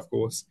Aperture, of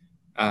course.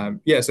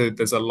 So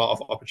there's a lot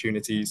of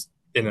opportunities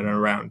in and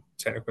around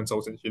technical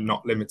consultants. You're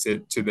not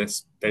limited to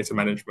this data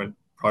management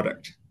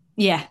product.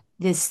 Yeah,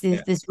 there's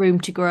room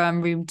to grow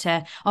and room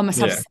to almost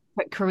have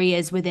separate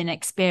careers within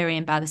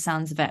Experian by the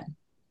sounds of it.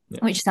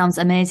 Which sounds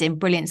amazing.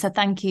 Brilliant. So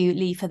thank you,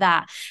 Lee, for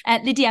that.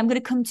 Lydia, I'm going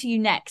to come to you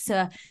next.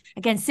 So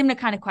again, similar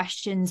kind of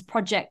questions,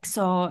 projects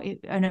or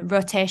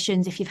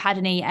rotations, if you've had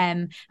any,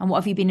 and what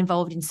have you been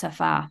involved in so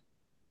far?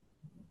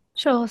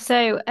 Sure.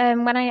 So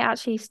when I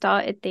actually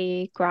started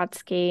the grad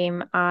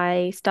scheme,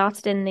 I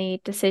started in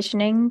the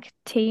decisioning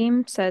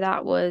team. So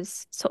that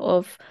was sort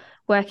of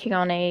working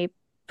on a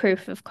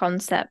proof of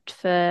concept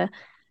for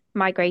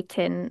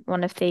migrating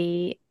one of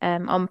the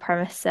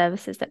on-premise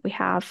services that we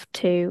have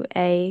to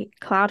a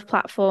cloud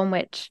platform,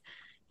 which,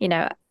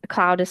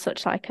 cloud is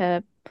such like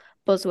a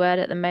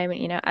buzzword at the moment,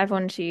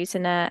 everyone's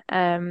using it.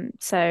 And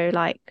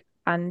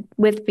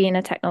with being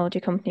a technology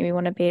company, we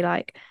want to be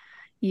like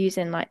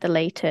using like the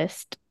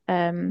latest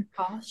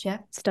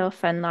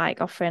stuff and like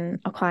offering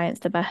our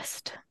clients the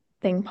best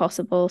thing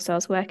possible. So I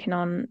was working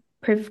on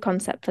proof of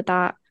concept for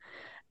that.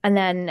 And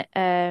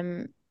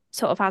then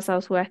sort of as I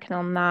was working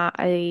on that,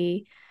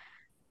 I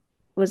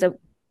was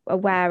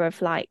aware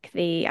of like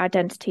the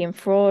identity and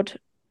fraud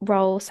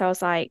role. So I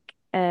was like,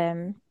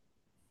 went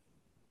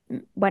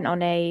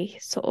on a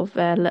sort of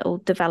a little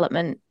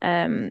development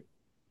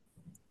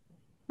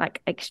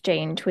like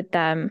exchange with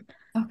them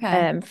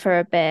for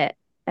a bit,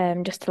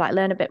 just to like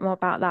learn a bit more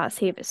about that,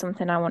 see if it's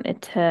something I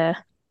wanted to,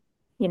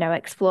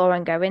 explore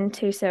and go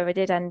into. So I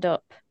did end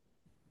up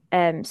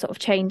sort of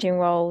changing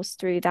roles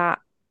through that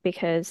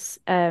because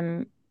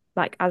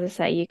like as I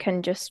say, you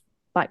can just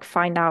like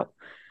find out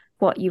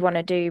what you want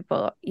to do,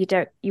 but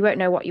you won't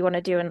know what you want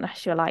to do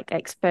unless you're like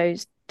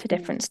exposed to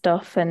different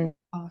stuff and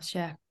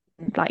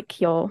like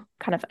you're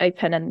kind of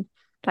open and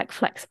like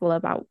flexible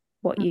about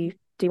what you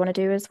do want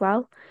to do as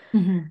well.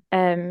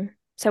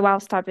 So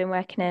whilst I've been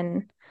working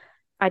in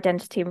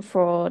identity and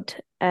fraud,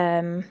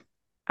 as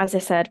I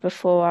said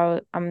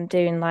before, I'm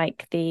doing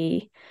like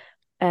the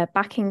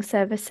backing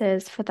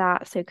services for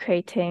that, so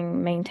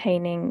creating,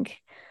 maintaining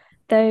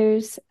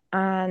those,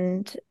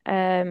 and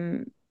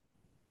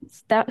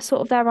that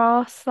sort of there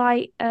are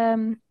slight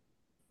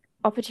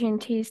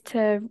opportunities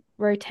to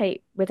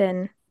rotate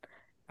within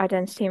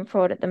identity and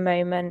fraud at the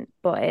moment,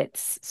 but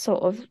it's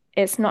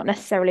not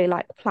necessarily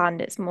like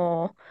planned. It's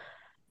more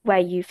where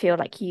you feel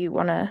like you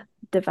want to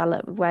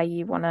develop, where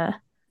you want to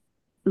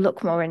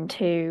look more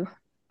into,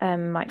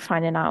 like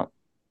finding out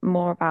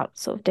more about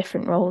sort of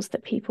different roles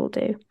that people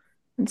do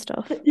and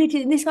stuff.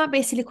 Lydia, this might be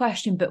a silly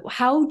question, but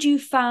how do you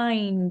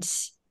find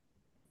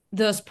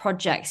those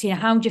projects?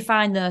 How do you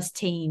find those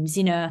teams?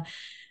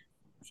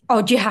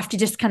 Or do you have to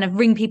just kind of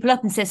ring people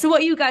up and say, so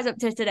what are you guys up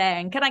to today?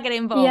 And can I get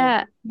involved?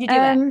 Yeah. You do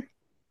it?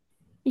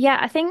 Yeah,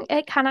 I think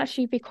it can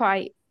actually be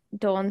quite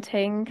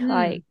daunting,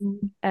 like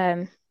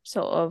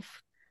sort of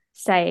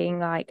saying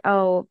like,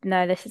 oh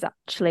no, this is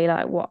actually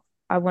like what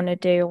I want to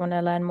do. I want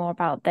to learn more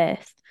about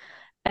this.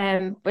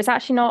 But it's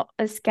actually not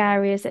as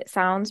scary as it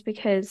sounds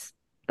because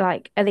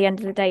like at the end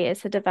of the day,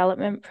 it's a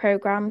development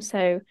program.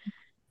 So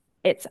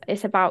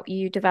it's about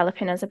you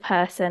developing as a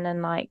person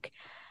and like,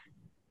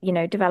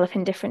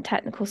 developing different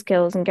technical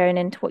skills and going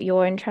into what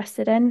you're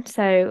interested in.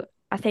 So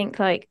I think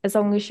like as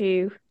long as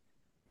you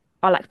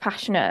are like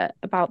passionate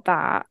about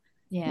that,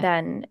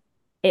 then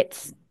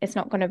it's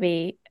not going to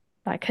be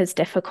like as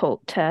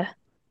difficult to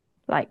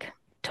like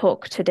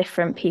talk to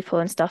different people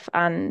and stuff.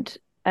 And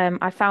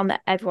I found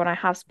that everyone I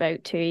have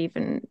spoke to,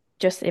 even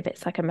just if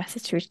it's like a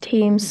message through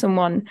Teams,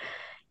 someone,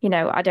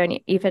 I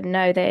don't even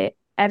know,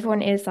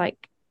 everyone is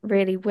like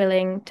really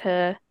willing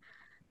to,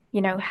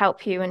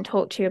 help you and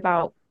talk to you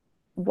about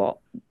what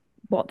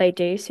they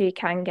do, so you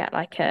can get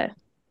like a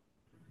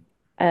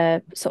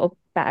sort of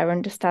better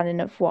understanding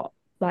of what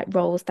like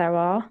roles there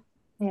are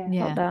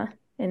out there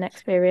in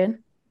Experian.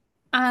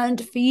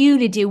 And for you,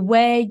 Lydia,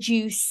 where do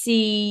you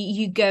see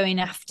you going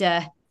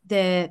after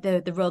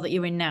the role that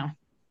you're in now?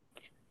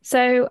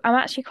 So I'm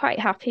actually quite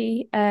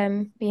happy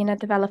being a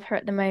developer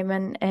at the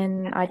moment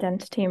in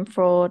identity and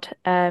fraud.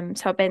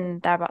 So I've been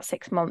there about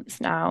 6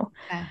 months now.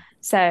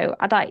 So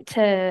I'd like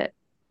to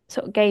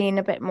sort of gain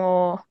a bit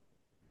more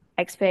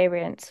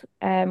experience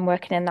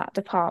working in that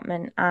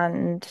department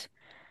and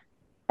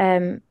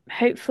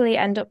hopefully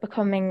end up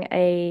becoming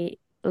a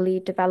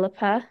lead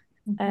developer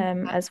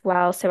as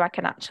well, so I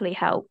can actually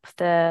help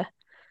the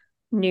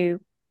new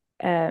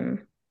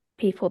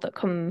people that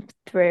come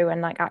through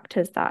and like act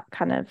as that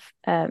kind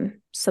of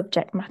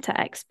subject matter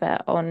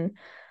expert on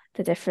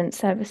the different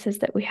services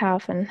that we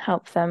have and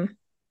help them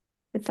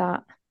with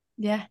that.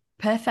 Yeah,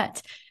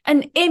 Perfect.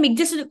 And Amy,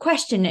 just a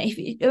question.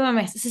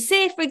 So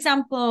say, for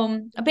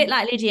example, a bit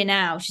like Lydia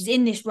now, she's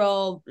in this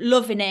role,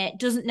 loving it,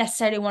 doesn't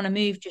necessarily want to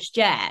move just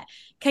yet.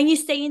 Can you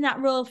stay in that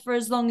role for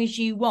as long as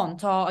you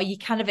want, or are you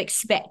kind of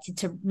expected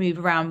to move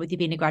around with you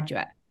being a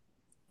graduate?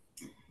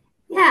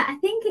 Yeah, I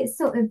think it's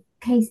sort of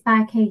case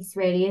by case,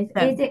 really.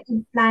 Is it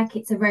like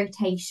it's a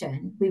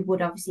rotation? We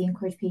would obviously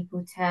encourage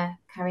people to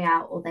carry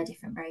out all their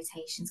different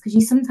rotations,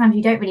 because sometimes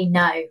you don't really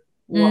know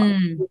what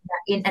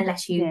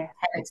unless you have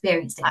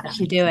experienced it.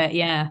 Actually do it,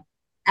 yeah.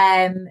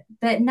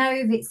 But no,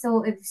 if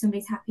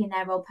somebody's happy in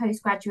their role,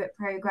 postgraduate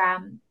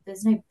program,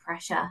 there's no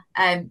pressure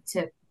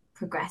to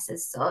progress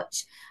as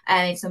such.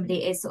 If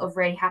somebody is sort of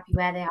really happy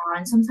where they are,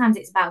 and sometimes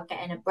it's about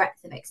getting a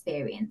breadth of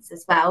experience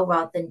as well,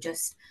 rather than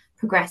just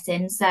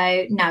progressing.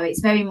 So no,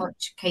 it's very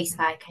much case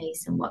by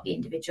case and what the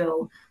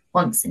individual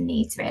wants and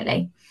needs,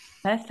 really.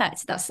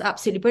 Perfect. That's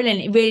absolutely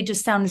brilliant. It really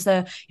just sounds as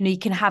though, you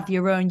can have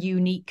your own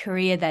unique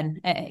career then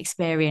at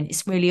Experian.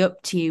 It's really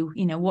up to you,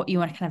 what you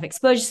want to kind of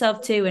expose yourself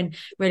to and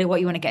really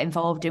what you want to get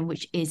involved in,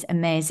 which is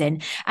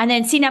amazing. And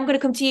then Sina, I'm going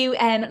to come to you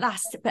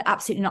last, but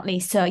absolutely not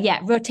least. So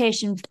yeah,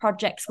 rotation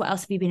projects, what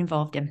else have you been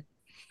involved in?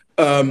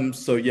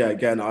 So yeah,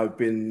 again, I've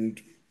been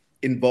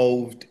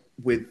involved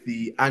with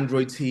the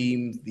Android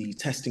team, the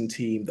testing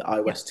team, the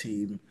iOS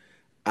team,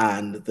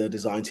 and the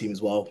design team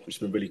as well, which has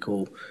been really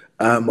cool.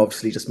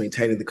 Obviously, just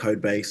maintaining the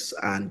code base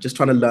and just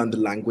trying to learn the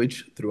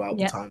language throughout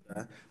the time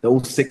there. They're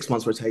all 6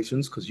 months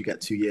rotations because you get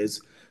 2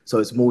 years. So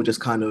it's more just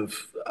kind of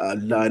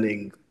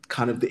learning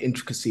kind of the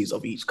intricacies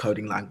of each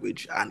coding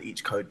language and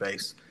each code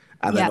base.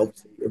 And then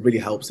obviously it really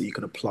helps that you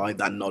can apply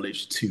that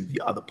knowledge to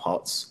the other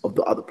parts of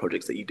the other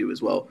projects that you do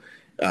as well.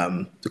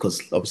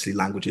 Because obviously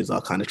languages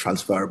are kind of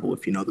transferable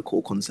if you know the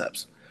core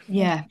concepts.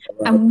 Yeah.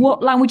 And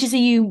what languages are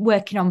you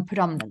working on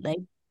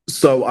predominantly?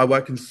 So I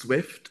work in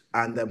Swift,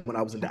 and then when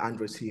I was in the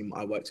Android team,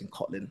 I worked in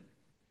Kotlin.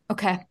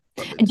 Okay.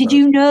 And did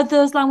you know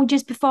those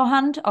languages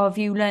beforehand, or have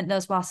you learned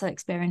those whilst at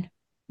Experian?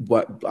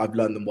 I've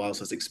learned them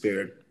whilst I was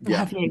Experian. Yeah.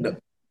 Have you?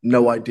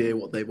 No idea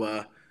what they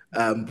were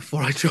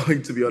before I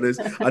joined, to be honest.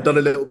 I've done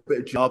a little bit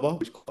of Java,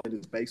 which Kotlin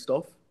is based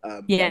off.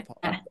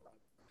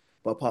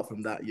 But apart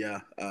from that,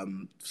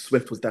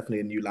 Swift was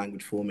definitely a new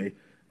language for me.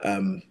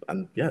 And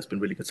yeah, it's been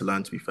really good to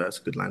learn, to be fair. It's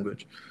a good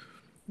language.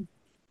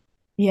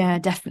 Yeah,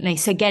 definitely.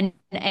 So again,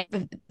 if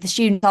the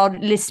students are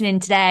listening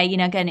today,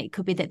 again, it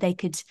could be that they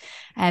could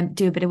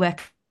do a bit of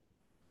work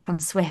on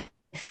Swift,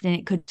 and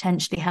it could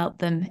potentially help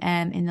them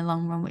in the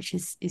long run, which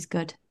is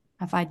good.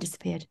 Have I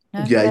disappeared?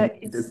 No? Yeah,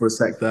 you did for a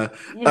sec there.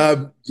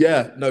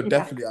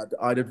 Definitely.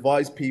 I'd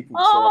advise people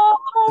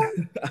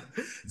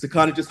to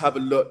kind of just have a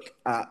look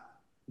at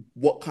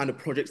what kind of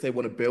projects they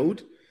want to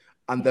build,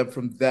 and then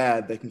from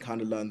there they can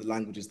kind of learn the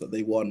languages that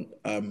they want.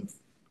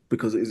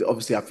 Because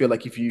obviously, I feel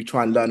like if you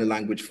try and learn a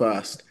language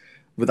first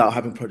without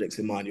having projects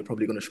in mind, you're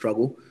probably going to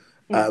struggle.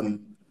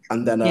 And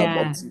then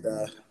obviously,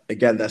 there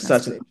are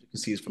certain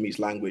intricacies from each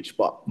language,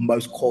 but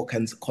most core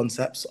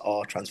concepts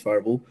are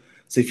transferable.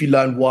 So if you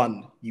learn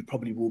one, you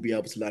probably will be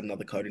able to learn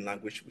another coding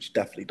language, which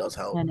definitely does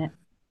help.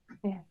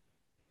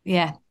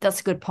 Yeah, that's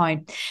a good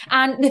point.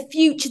 And the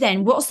future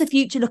then, what's the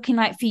future looking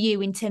like for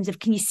you in terms of,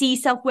 can you see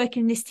yourself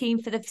working in this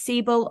team for the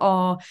foreseeable,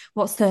 or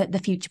what's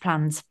the future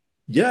plans?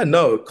 Yeah,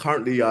 no,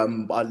 currently I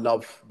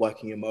love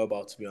working in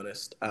mobile, to be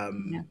honest.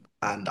 And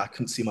I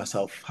couldn't see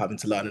myself having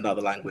to learn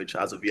another language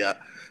as of yet.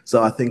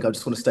 So I think I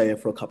just want to stay here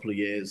for a couple of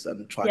years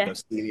and try and go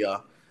senior.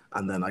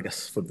 And then I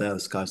guess from there, the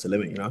sky's the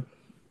limit,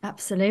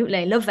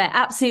 Absolutely. Love it.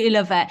 Absolutely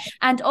love it.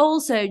 And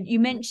also, you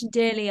mentioned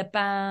earlier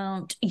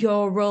about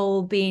your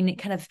role being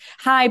kind of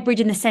hybrid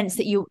in the sense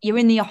that you're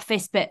in the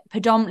office, but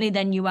predominantly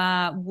then you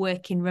are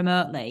working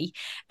remotely.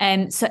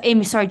 So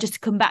Amy, sorry, just to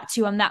come back to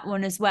you on that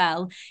one as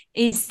well.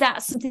 Is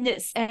that something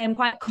that's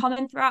quite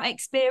common throughout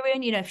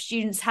Experian? If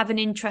students have an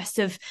interest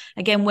of,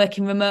 again,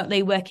 working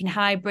remotely, working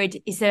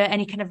hybrid, is there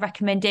any kind of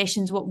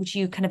recommendations? What would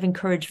you kind of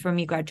encourage from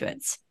your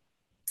graduates?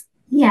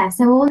 Yeah,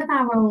 so all of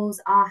our roles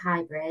are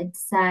hybrid.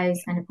 So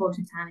spend a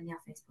portion of time in the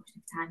office,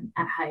 portion of time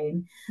at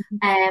home.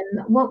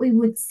 What we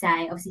would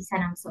say, obviously,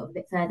 Senam's sort of a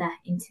bit further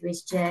into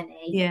his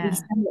journey. We say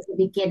at the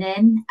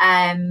beginning,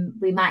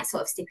 we might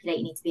sort of stipulate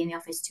you need to be in the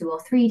office 2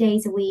 or 3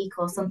 days a week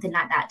or something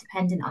like that,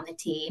 dependent on the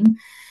team.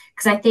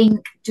 Because I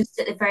think just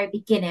at the very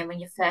beginning,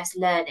 when you're first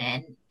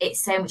learning,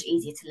 it's so much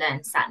easier to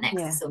learn sat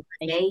next to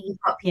somebody.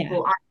 You've got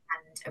people on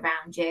hand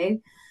around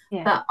you.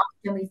 But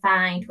often we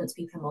find once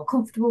people are more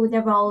comfortable with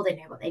their role, they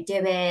know what they're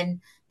doing,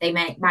 they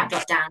might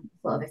drop down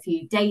sort of a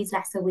few days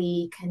less a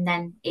week, and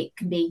then it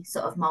can be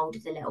sort of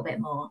molded a little bit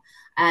more.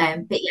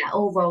 But yeah,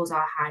 all roles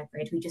are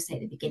hybrid. We just say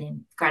at the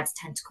beginning, grads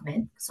tend to come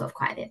in sort of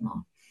quite a bit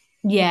more.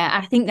 Yeah,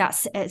 I think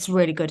it's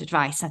really good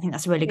advice. I think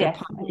that's a really good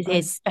point. It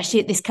is, especially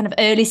at this kind of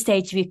early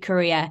stage of your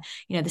career.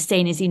 The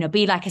saying is,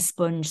 be like a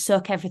sponge,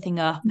 soak everything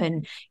up,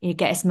 and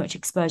get as much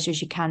exposure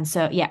as you can.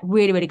 So yeah,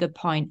 really, really good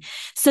point.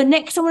 So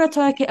next, I want to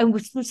talk, and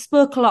we've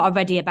spoke a lot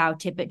already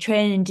about it, but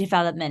training and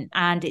development.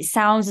 And it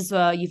sounds as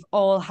though you've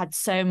all had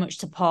so much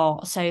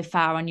support so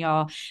far on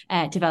your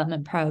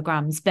development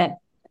programs. But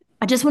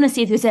I just want to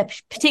see if there's a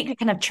particular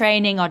kind of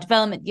training or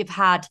development you've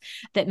had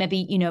that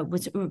maybe, you know,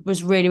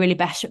 was really, really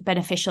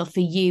beneficial for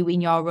you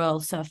in your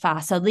role so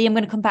far. So Lee, I'm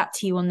going to come back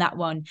to you on that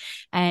one.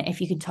 If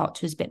you can talk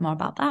to us a bit more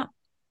about that.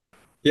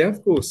 Yeah,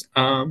 of course.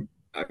 I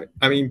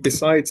mean,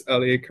 besides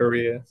earlier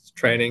career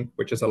training,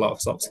 which is a lot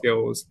of soft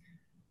skills,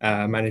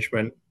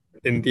 management,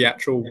 in the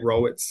actual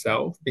role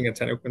itself, being a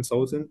technical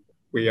consultant,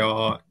 we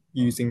are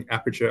using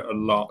Aperture a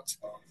lot.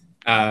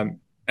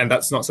 And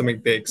that's not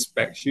something they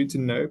expect you to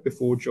know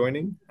before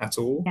joining at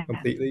all,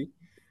 completely.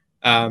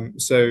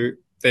 So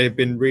they've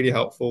been really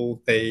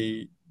helpful.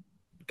 They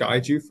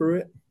guide you through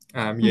it.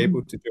 You're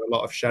able to do a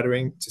lot of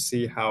shadowing to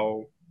see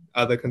how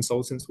other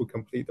consultants will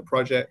complete the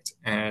project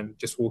and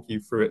just walk you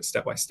through it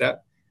step by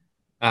step.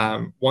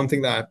 One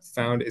thing that I've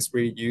found is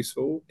really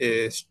useful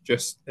is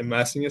just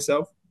immersing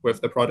yourself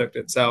with the product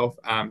itself,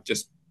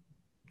 just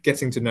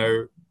getting to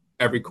know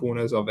every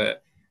corners of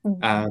it.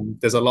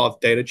 There's a lot of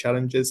data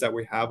challenges that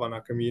we have on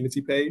our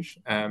community page.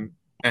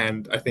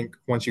 And I think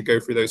once you go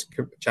through those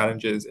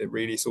challenges, it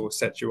really sort of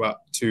sets you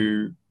up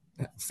to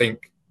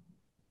think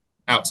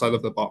outside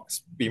of the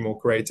box, be more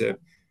creative,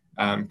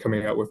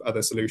 coming up with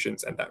other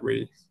solutions. And that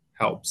really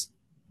helps.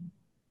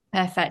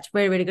 Perfect.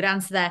 Really, really good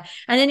answer there.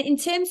 And then in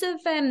terms of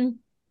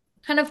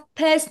kind of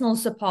personal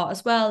support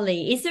as well,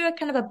 Lee, is there a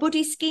kind of a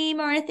buddy scheme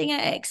or anything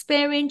at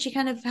Experian? Do you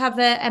kind of have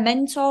a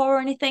mentor or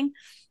anything?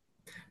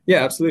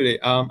 Yeah, absolutely.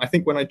 I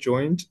think when I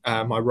joined,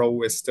 my role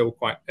was still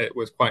quite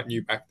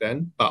new back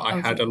then, but I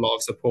had a lot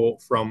of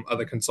support from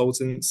other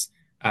consultants.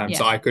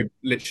 So I could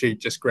literally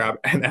just grab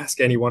and ask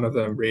any one of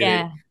them,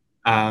 really.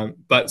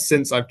 But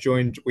since I've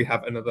joined, we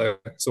have another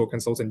sort of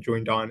consultant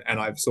joined on, and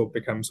I've sort of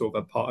become sort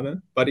of a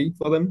partner buddy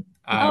for them.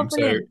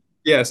 So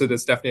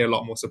there's definitely a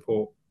lot more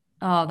support.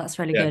 Oh, that's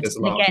really good. There's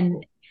a lot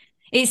again,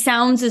 it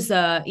sounds as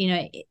though, you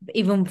know,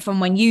 even from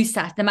when you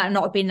started, there might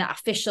not have been that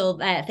official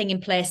thing in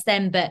place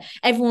then, but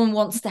everyone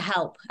wants to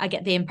help. I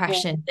get the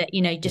impression that,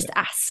 you know, just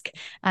ask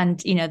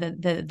and, you know,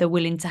 they're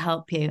willing to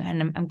help you.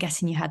 And I'm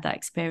guessing you had that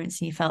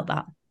experience and you felt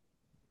that.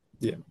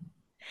 Yeah.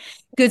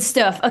 Good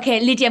stuff. Okay,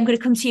 Lydia, I'm going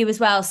to come to you as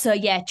well. So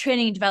yeah,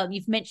 training and development.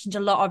 You've mentioned a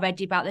lot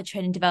already about the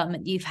training and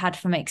development you've had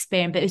from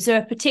Experian, but is there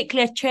a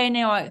particular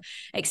training or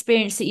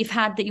experience that you've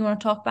had that you want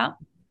to talk about?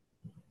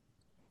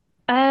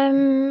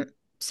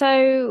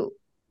 So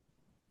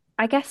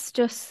I guess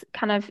just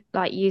kind of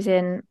like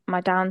using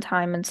my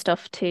downtime and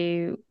stuff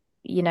to,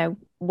 you know,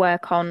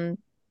 work on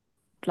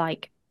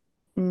like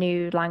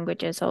new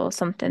languages or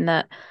something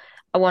that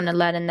I want to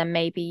learn and then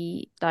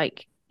maybe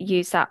like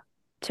use that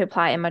to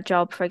apply in my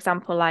job. For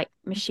example, like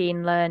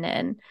machine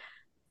learning.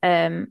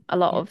 A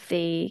lot of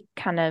the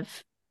kind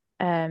of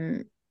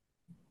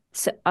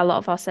so a lot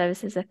of our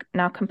services are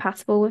now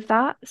compatible with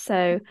that.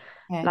 So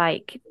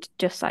like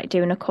just like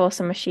doing a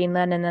course on machine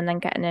learning and then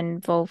getting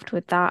involved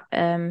with that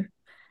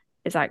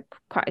is like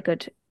quite a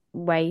good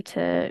way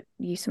to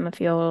use some of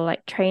your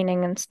like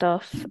training and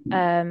stuff.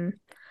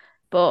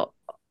 But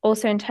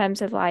also in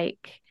terms of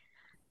like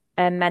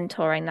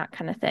mentoring, that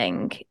kind of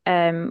thing,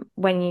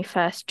 when you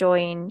first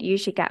join, you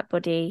usually get a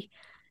buddy,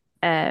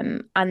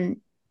 and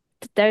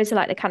those are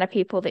like the kind of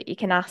people that you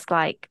can ask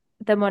like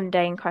the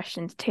mundane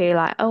questions too,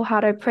 like, oh, how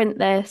do I print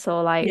this?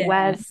 Or like,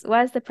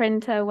 where's the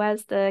printer?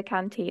 Where's the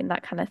canteen?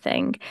 That kind of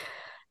thing.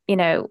 You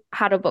know,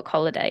 how to book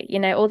holiday, you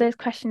know, all those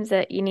questions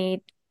that you need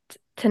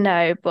to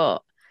know,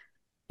 but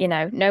you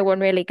know, no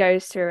one really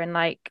goes through and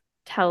like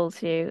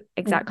tells you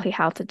exactly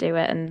how to do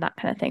it and that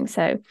kind of thing.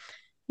 So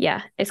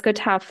yeah, it's good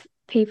to have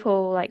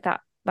people like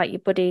that, like your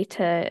buddy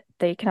that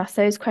you can ask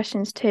those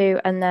questions to,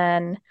 and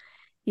then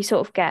you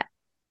sort of get,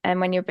 and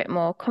when you're a bit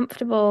more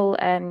comfortable,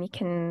 you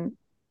can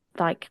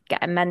like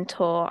get a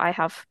mentor. I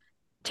have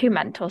two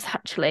mentors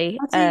actually.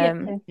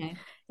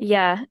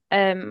 Yeah,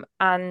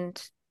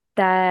 and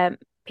they're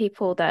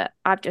people that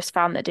I've just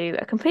found that do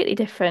a completely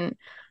different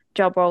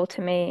job role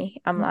to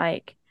me. I'm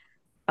like,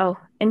 oh,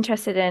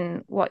 interested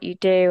in what you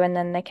do, and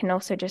then they can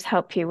also just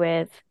help you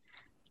with,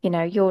 you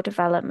know, your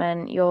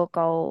development, your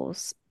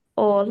goals,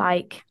 or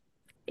like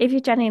if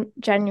you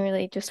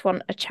genuinely just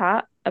want a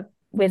chat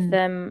with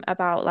them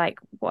about like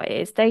what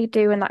it is they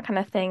do and that kind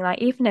of thing, like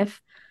even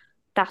if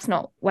that's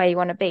not where you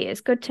want to be,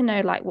 it's good to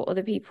know like what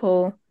other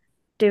people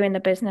do in the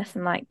business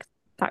and like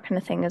that kind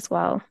of thing as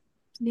well.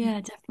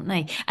 Yeah,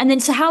 definitely. And then,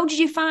 so how did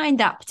you find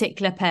that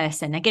particular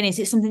person? Again, is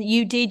it something that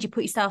you did? You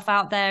put yourself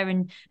out there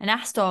and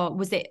asked, or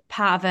was it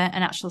part of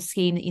an actual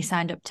scheme that you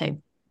signed up to?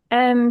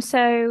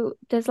 So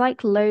there's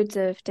like loads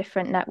of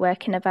different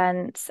networking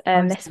events.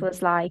 This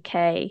was like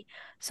a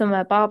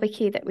summer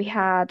barbecue that we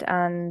had,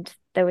 and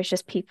there was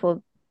just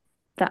people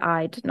that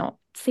I'd not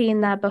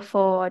seen there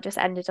before. I just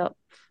ended up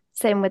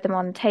sitting with them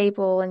on the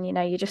table, and you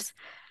know, you just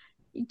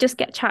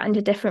get chatting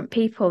to different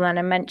people. And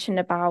I mentioned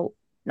about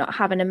not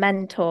having a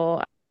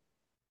mentor,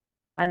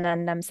 and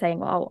then them saying,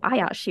 "Well, I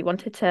actually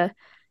wanted to,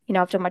 you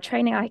know, I've done my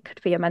training. I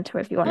could be a mentor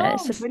if you want it."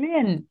 It's just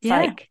brilliant.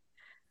 Like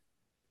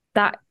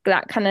that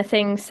kind of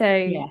thing. So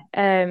you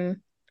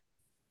can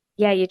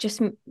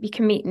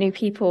meet new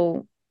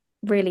people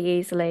really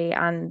easily,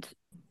 and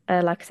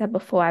like I said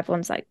before,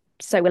 everyone's like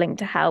so willing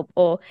to help.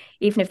 Or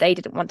even if they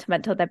didn't want a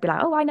mentor, they'd be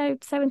like, oh, I know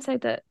so and so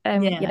that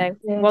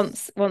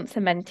wants a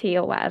mentee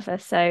or whatever.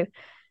 So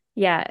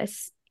yeah,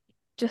 it's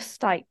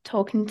just like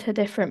talking to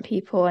different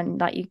people,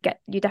 and like you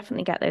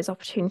definitely get those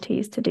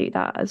opportunities to do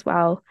that as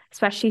well,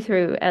 especially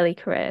through early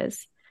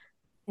careers.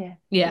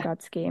 Yeah.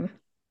 Grad scheme.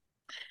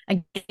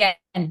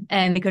 Again,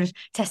 a good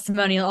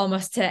testimonial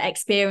almost to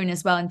Experian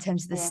as well in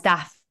terms of the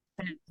staff.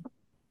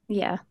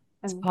 Yeah.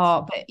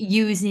 Support, but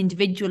you as an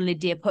individual,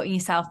 Lydia, putting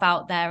yourself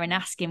out there and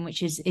asking,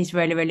 which is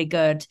really, really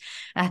good.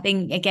 And I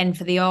think again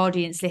for the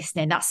audience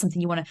listening, that's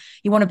something you want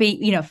to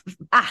be,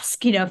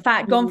 ask, go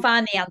and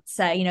find the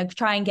answer,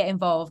 try and get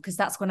involved, because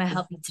that's going to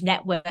help you to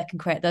network and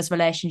create those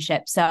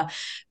relationships. So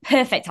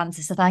perfect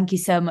answer. So thank you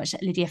so much,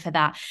 Lydia, for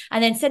that.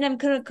 And then Sen, I'm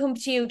going to come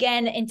to you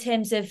again in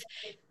terms of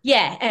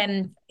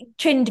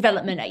training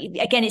development.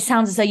 Again, it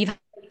sounds as though you've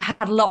had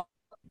a lot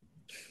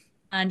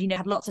and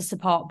had lots of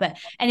support, but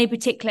any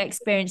particular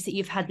experience that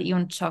you've had that you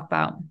want to talk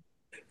about?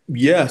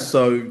 Yeah,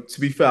 so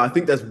to be fair, I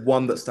think there's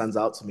one that stands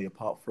out to me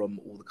apart from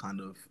all the kind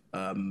of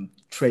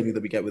training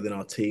that we get within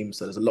our team.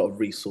 So there's a lot of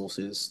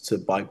resources to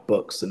buy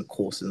books and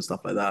courses and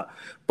stuff like that.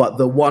 But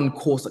the one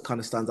course that kind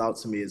of stands out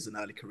to me is an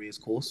early careers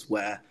course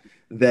where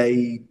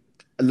we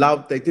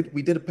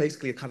did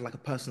basically a kind of like a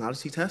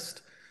personality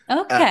test.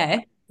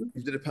 Okay.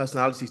 We did a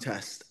personality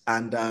test,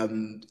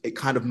 and it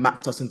kind of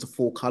mapped us into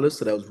 4 colors.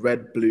 So there was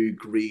red, blue,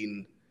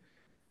 green,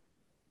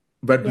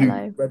 red,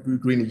 blue,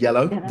 green, and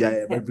yellow.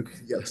 Yeah, red, blue,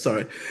 green, yellow.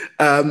 Sorry.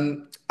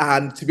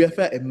 And to be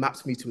fair, it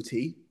mapped me to a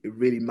T. It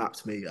really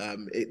mapped me.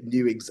 It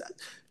knew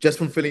just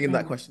from filling in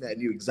that questionnaire, it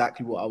knew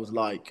exactly what I was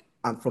like.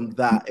 And from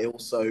that, it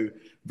also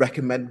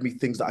recommended me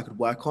things that I could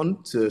work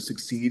on to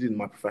succeed in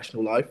my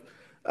professional life.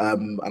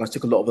 And I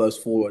took a lot of those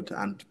forward,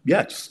 and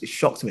yeah, it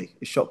shocked me.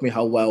 It shocked me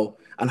how well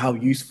and how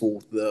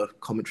useful the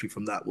commentary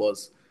from that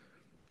was.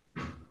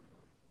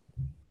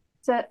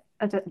 So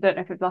I don't know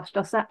if we've lost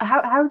us.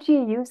 How do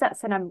you use that,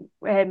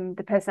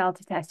 the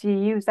personality test? Do you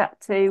use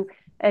that to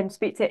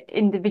speak to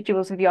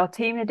individuals of your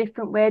team in a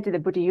different way? Do they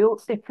buddy you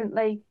up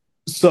differently?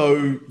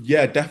 So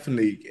yeah,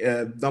 definitely.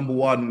 Number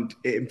one,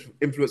 it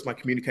influenced my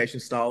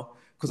communication style,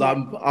 because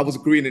I was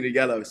green and a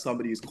yellow.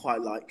 Somebody who's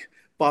quite like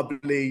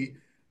bubbly,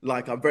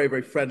 like I'm very,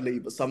 very friendly,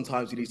 but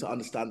sometimes you need to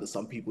understand that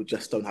some people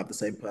just don't have the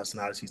same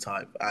personality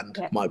type and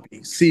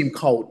seem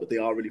cold, but they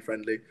are really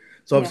friendly.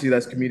 So obviously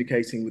there's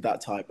communicating with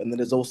that type. And then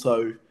there's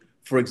also,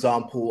 for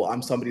example,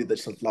 I'm somebody that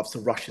just loves to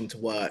rush into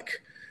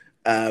work,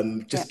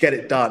 get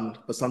it done.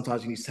 But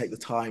sometimes you need to take the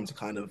time to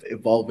kind of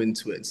evolve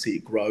into it and see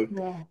it grow,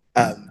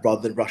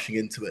 rather than rushing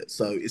into it.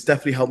 So it's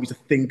definitely helped me to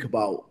think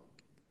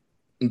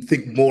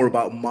more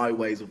about my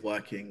ways of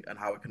working and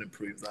how I can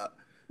improve that.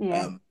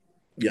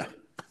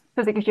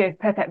 Because it gives you a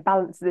perfect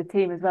balance to the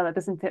team as well,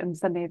 doesn't it?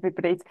 Understanding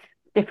everybody's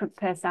different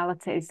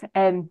personalities.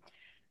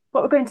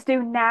 What we're going to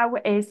do now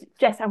is,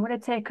 Jess, I'm going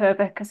to take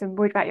over because I'm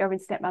worried about your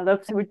internet, my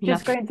love. So we're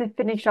just going to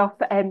finish off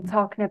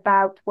talking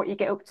about what you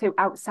get up to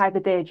outside the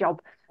day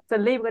job. So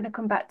Lee, we're going to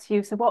come back to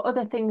you. So what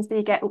other things do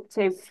you get up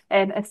to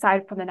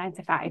aside from the 9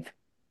 to 5?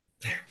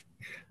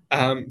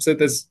 So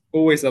there's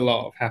always a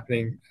lot of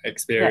happening at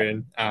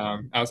Experian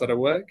outside of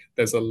work.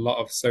 There's a lot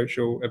of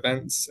social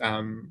events.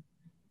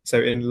 So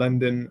in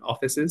London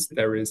offices,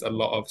 there is a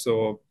lot of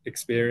sort of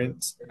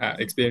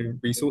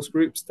Experian resource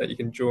groups that you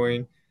can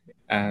join,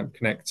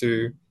 connect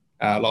to.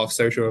 A lot of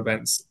social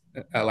events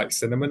like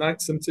cinema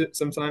nights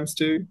sometimes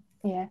too.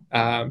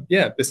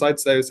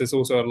 Besides those, there's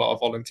also a lot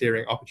of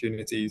volunteering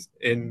opportunities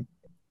in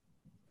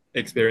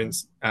Experian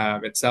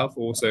itself.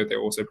 They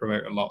also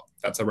promote a lot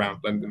that's around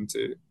London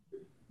too.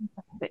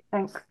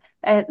 Thanks.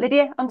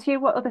 Lydia, on to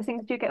you. What other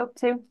things do you get up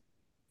to?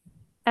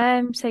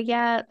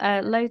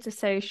 Loads of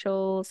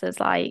socials. There's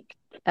like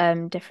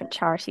different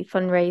charity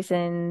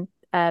fundraising.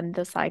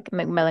 There's like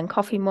Macmillan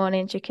coffee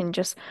mornings. You can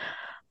just,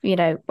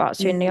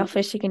 whilst you're in the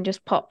office, you can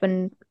just pop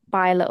and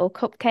buy a little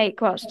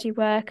cupcake whilst you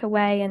work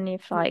away, and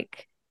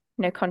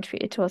you've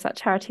contributed towards that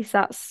charity. So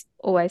that's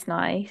always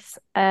nice.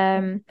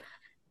 And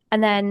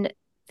then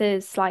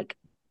there's like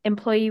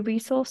employee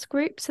resource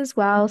groups as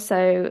well.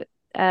 So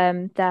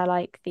they're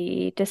like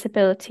the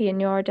disability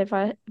and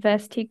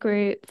neurodiversity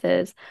group.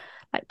 There's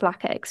like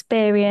Black at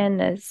Experian.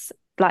 There's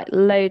like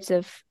loads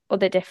of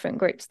other different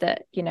groups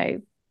that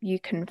you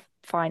can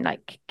find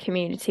like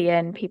community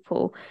in,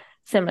 people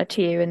similar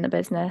to you in the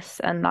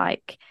business, and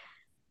like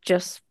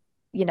just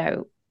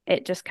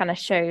it just kind of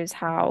shows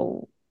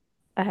how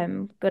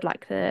good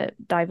like the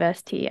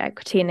diversity,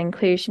 equity, and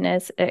inclusion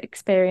is at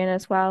Experian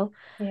as well.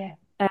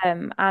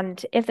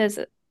 And if there's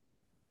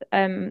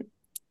a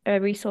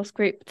resource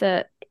group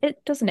that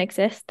it doesn't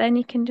exist, then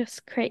you can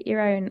just create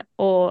your own,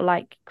 or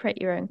like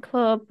create your own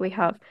club. We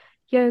have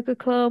yoga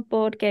club,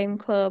 board game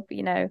club,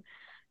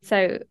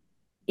 so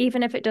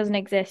even if it doesn't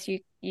exist,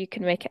 you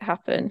can make it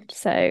happen.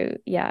 So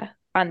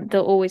and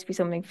there'll always be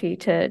something for you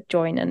to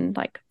join and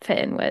like fit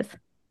in with.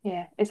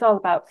 It's all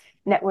about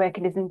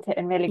networking, isn't it,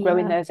 and really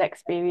growing those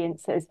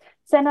experiences.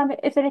 So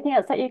is there anything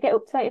else that you get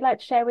up to that you'd like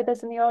to share with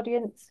us in the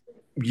audience?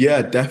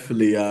 Yeah,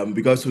 definitely.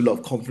 We go to a lot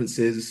of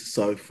conferences.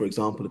 So, for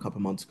example, a couple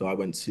of months ago, I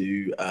went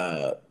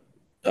to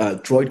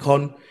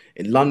DroidCon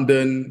in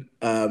London.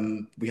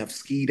 We have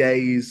ski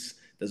days.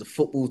 There's a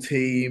football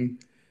team.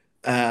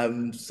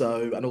 And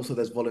also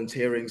there's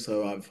volunteering.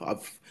 So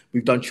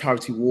we've done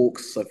charity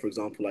walks. So for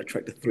example, I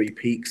trekked the Three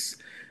Peaks.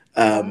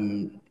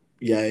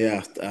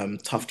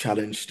 Tough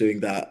challenge doing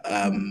that.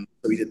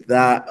 So we did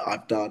that.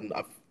 I've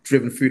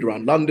driven food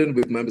around London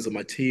with members of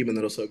my team, and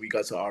then also we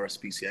go to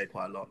RSPCA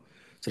quite a lot.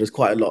 So there's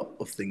quite a lot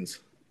of things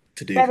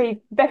to do.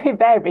 Very, very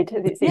varied,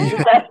 as it seems.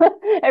 Yeah.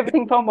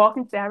 Everything from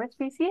walking to the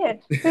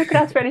RSPCA. Who could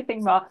ask for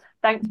anything more?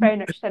 Thanks very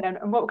much, then.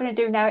 And what we're going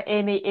to do now,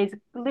 Amy, is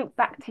loop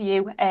back to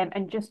you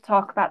and just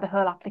talk about the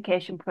whole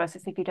application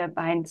process, if you don't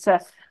mind. So,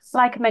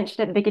 like I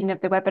mentioned at the beginning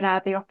of the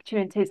webinar, the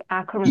opportunities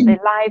are currently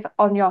live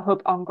on your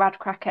hub on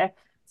Gradcracker.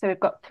 So we've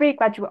got 3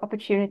 graduate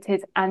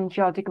opportunities and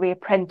your degree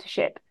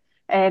apprenticeship.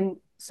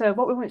 So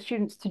what we want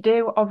students to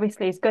do,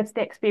 obviously, is go to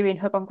the Experian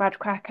hub on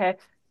Gradcracker,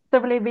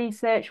 thoroughly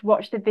research,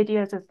 watch the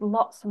videos. There's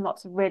lots and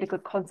lots of really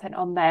good content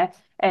on there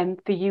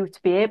for you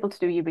to be able to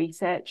do your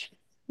research.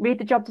 Read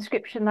the job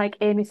description, like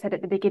Amy said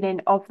at the beginning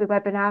of the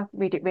webinar,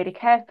 read it really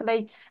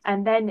carefully.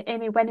 And then,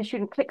 Amy, when a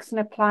student clicks and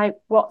apply,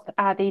 what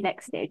are the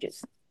next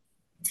stages?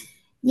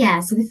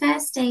 Yeah, so the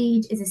first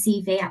stage is a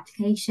CV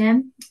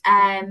application.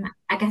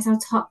 I guess our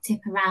top tip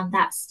around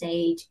that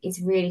stage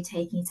is really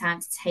taking time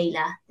to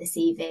tailor the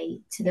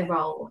CV to the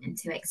role and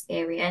to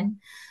Experian.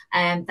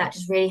 That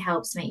just really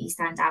helps to make you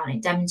stand out, and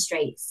it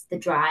demonstrates the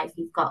drive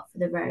you've got for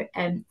the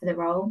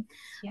role.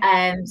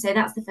 So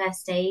that's the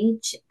first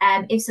stage.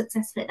 If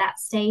successful at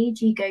that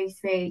stage, you go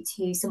through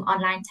to some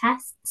online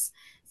tests.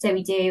 So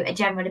we do a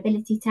general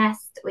ability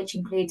test, which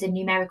includes a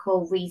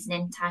numerical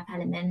reasoning type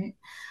element.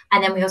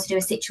 And then we also do a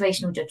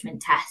situational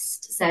judgment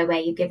test. So where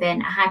you're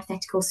given a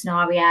hypothetical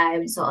scenario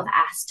and sort of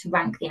asked to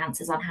rank the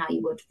answers on how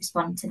you would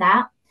respond to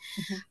that.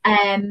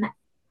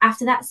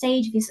 After that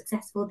stage, if you're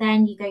successful,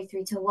 then you go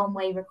through to a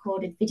one-way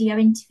recorded video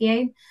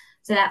interview.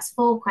 So that's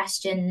 4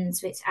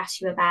 questions which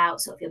ask you about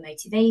sort of your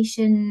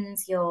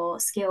motivations, your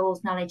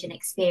skills, knowledge, and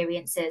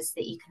experiences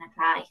that you can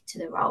apply to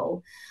the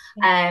role.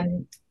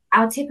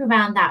 Our tip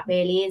around that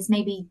really is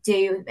maybe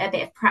do a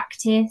bit of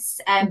practice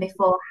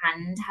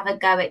beforehand, have a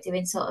go at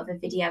doing sort of a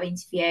video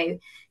interview,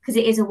 because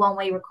it is a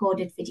one-way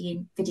recorded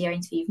video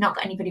interview. You've not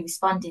got anybody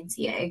responding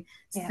to you.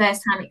 It's the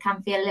first time, it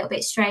can feel a little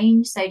bit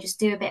strange. So just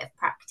do a bit of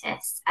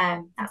practice.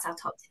 That's our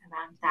top tip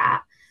around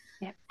that.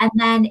 And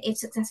then if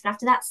successful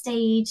after that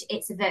stage,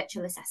 it's a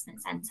virtual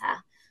assessment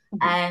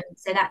centre.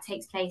 So that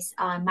takes place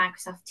on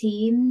Microsoft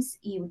Teams.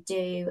 You would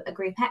do a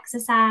group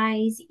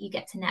exercise, you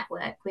get to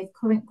network with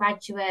current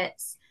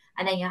graduates,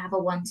 and then you'll have a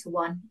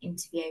one-to-one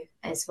interview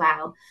as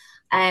well.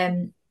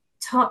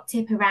 Top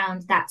tip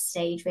around that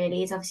stage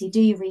really is obviously do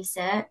your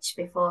research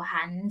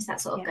beforehand. That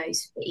sort of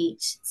goes for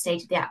each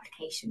stage of the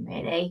application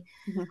really.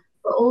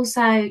 But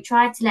also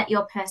try to let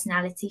your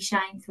personality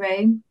shine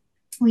through.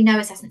 We know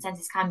assessment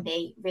centres can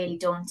be really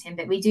daunting,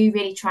 but we do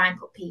really try and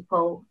put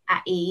people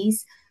at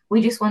ease.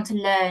 We just want to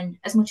learn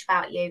as much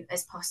about you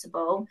as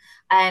possible.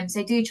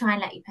 So do try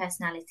and let your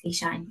personality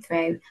shine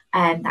through.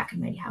 That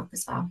can really help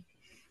as well.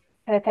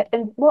 Perfect.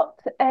 And what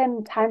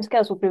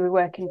timescales will we be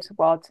working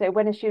towards? So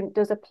when a student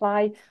does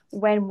apply,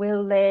 when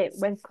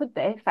could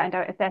they find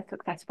out if they're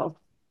successful?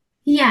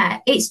 Yeah,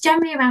 it's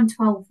generally around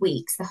 12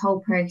 weeks, the whole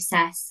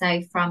process.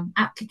 So from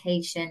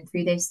application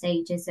through those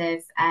stages of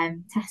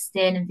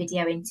testing and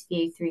video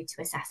interview through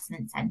to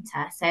assessment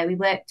centre. So we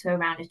work to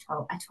around a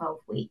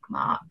 12-week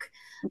mark.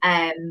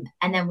 And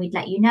then we'd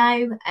let you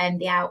know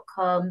the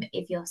outcome.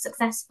 If you're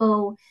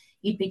successful,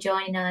 you'd be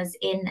joining us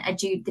in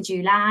the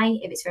July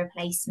if it's a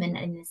replacement,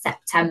 and in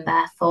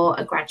September for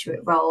a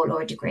graduate role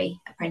or a degree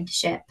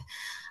apprenticeship.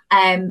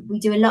 We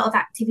do a lot of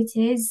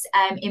activities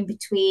in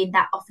between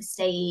that offer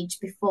stage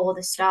before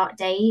the start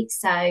date.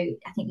 So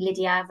I think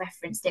Lydia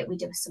referenced it. We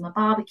do a summer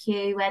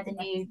barbecue where the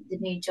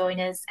new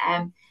joiners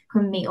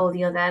come meet all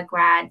the other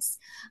grads.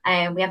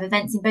 We have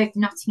events in both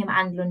Nottingham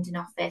and London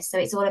office. So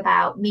it's all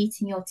about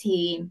meeting your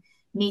team,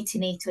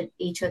 meeting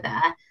each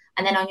other.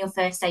 And then on your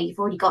first day, you've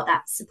already got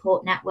that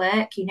support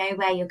network. You know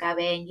where you're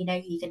going, you know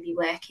who you're going to be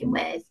working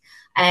with.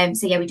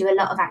 So yeah, we do a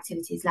lot of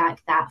activities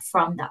like that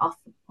from the offer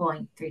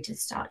point through to the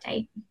start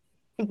date.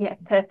 Yeah,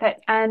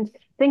 perfect. And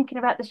thinking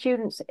about the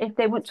students, if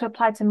they want to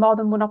apply to more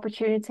than one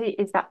opportunity,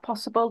 is that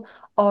possible,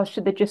 or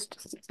should they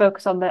just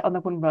focus on the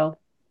one role?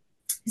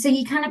 So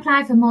you can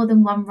apply for more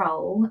than one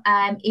role.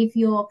 If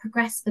you're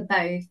progressed for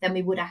both, then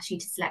we would ask you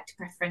to select a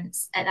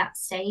preference at that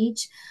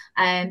stage.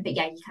 But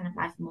yeah, you can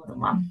apply for more than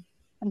one.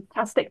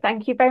 Fantastic.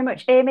 Thank you very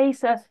much, Amy.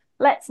 So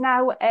let's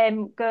now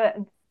go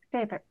and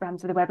favourite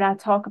brands of the webinar,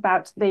 talk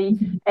about the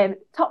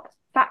top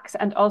facts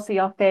and also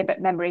your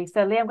favourite memories.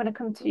 So Lee, I'm going to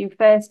come to you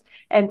first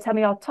and tell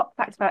me your top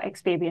facts about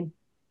Experian.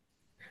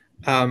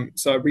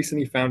 So I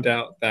recently found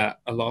out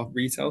that a lot of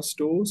retail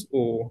stores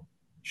or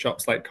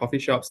shops like coffee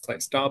shops like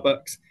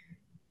Starbucks,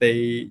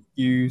 they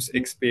use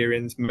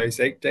Experian's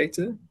mosaic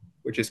data,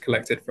 which is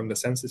collected from the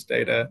census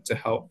data to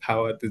help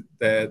power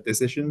their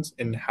decisions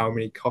in how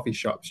many coffee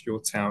shops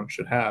your town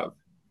should have.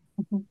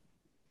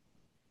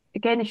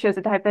 again, it shows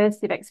the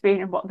diversity of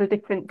experience and what the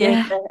different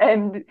Yeah.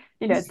 data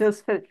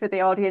does for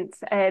the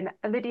audience.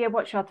 Lydia,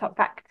 what's your top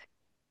fact?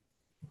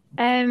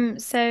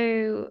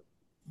 So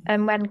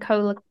when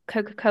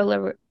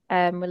Coca-Cola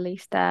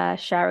released their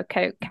Share a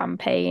Coke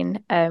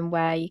campaign,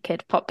 where you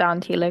could pop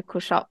down to your local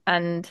shop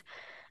and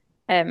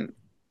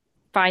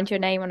find your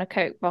name on a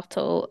Coke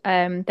bottle,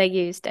 they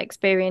used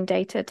Experian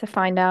data to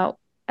find out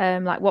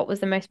like what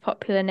was the most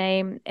popular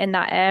name in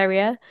that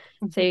area.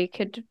 So you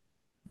could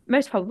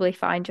most probably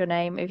find your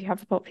name if you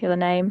have a popular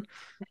name.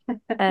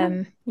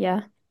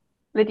 Yeah.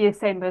 Lydia's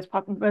saying most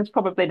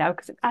probably now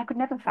because I could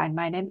never find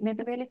my name. It made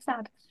me really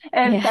sad.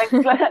 Yeah.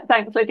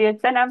 Thanks, Lydia.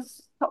 Then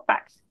top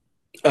fact.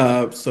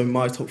 So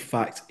my top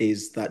fact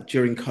is that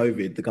during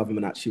COVID, the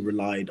government actually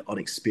relied on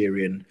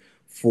Experian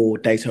for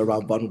data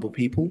around vulnerable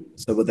people.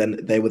 So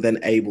they were then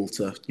able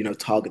to,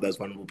 target those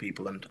vulnerable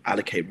people and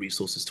allocate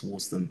resources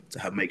towards them to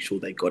help make sure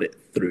they got it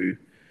through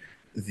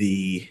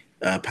the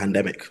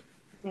pandemic.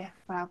 Yeah,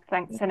 wow,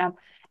 thanks, Sanam.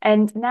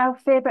 And now,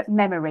 favourite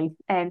memory.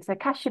 So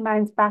cast your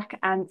minds back,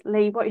 and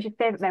Lee, what is your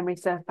favourite memory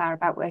so far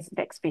about working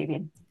with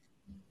Experian?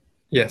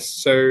 Yes,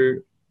 so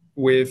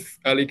with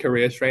early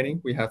career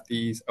training, we have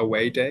these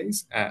away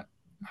days at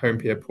Home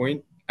Pier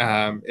Point.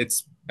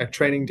 It's a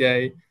training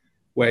day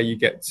where you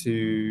get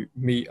to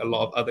meet a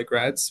lot of other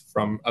grads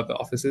from other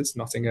offices,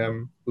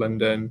 Nottingham,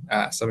 London,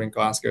 some in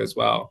Glasgow as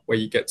well, where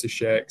you get to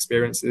share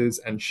experiences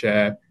and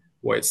share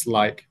what it's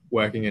like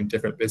working in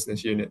different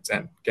business units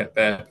and get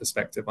their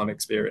perspective on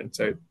experience.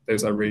 So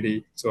those are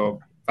really sort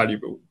of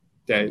valuable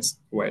days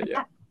away.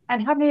 Yeah.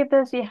 And how many of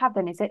those do you have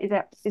then? Is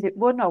it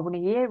one or one a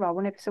year or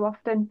one every so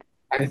often?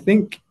 I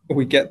think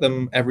we get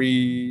them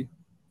every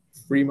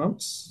 3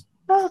 months.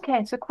 Oh,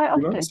 okay, so quite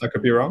often. I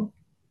could be wrong.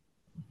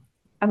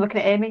 I'm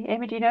looking at Amy.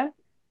 Amy, do you know?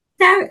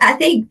 No, I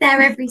think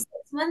they're every 6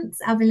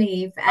 months, I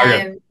believe.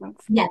 Okay.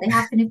 Yeah, they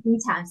happen a few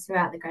times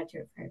throughout the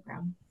graduate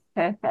program.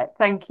 Perfect,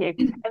 thank you.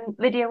 And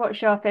Lydia,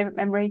 what's your favourite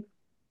memory?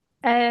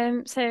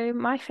 So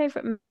my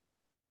favourite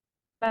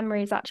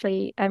memory is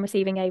actually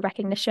receiving a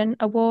recognition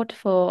award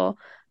for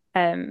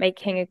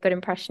making a good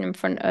impression in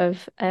front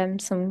of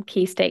some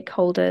key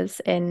stakeholders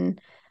in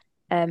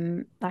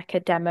like a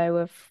demo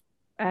of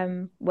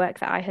work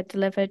that I had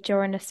delivered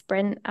during a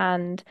sprint,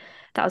 and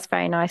that was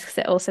very nice because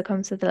it also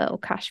comes with a little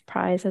cash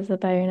prize as a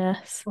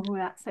bonus. Oh,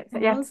 that's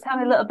exciting. Yeah, tell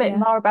me a little bit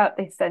more about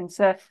this then.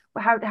 So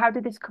how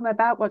did this come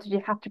about? What did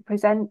you have to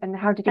present and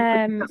how did you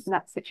put yourself in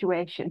that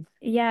situation?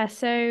 Yeah,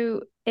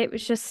 so it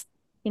was just,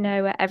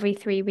 every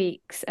 3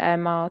 weeks,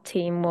 our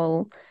team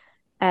will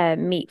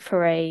meet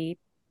for a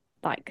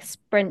like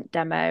sprint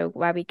demo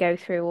where we go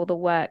through all the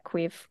work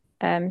we've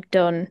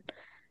done,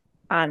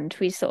 and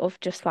we sort of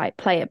just like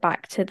play it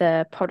back to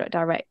the product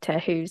director,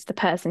 who's the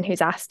person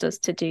who's asked us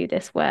to do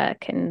this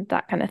work and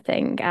that kind of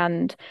thing.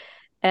 And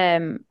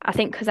I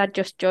think because I'd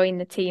just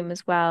joined the team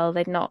as well,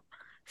 they'd not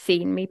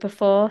seen me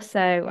before, so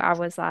I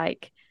was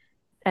like,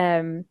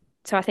 so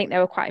I think they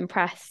were quite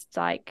impressed,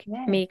 like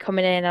me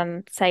coming in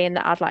and saying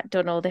that I'd like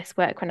done all this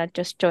work when I'd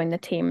just joined the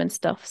team and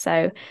stuff.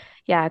 So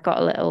yeah, I got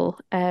a little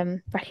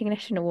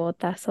recognition award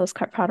there, so I was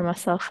quite proud of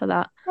myself for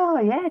that. Oh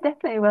yeah,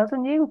 definitely. Well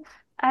done you.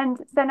 And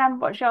Senam,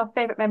 what's your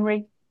favourite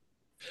memory?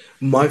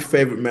 My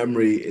favorite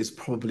memory is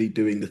probably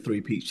doing the 3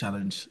 Peak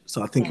Challenge.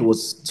 So I think it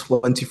was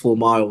 24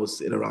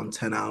 miles in around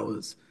 10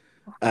 hours.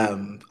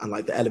 And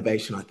like the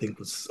elevation, I think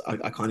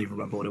I can't even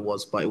remember what it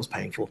was, but it was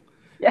painful.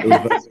 Yeah.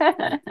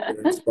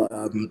 It was very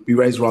but we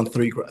raised around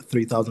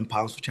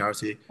 £3,000 for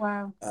charity.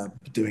 Wow.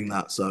 Doing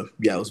that. So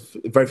yeah, it was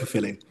very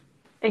fulfilling.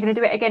 Are you going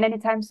to do it again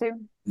anytime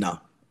soon?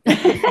 No.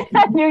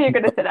 I knew you were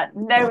going to say that.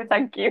 No,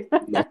 thank you.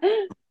 No.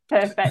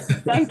 Perfect.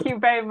 Thank you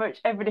very much,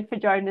 everybody, for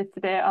joining us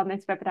today on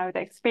this webinar with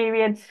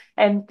Experian.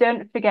 And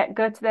don't forget,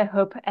 go to the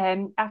hub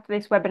after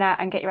this webinar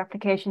and get your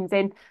applications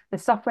in. The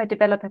software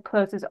developer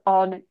closes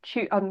on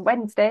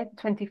Wednesday,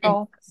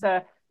 24th.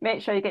 So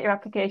make sure you get your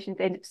applications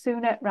in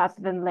sooner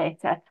rather than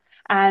later.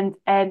 And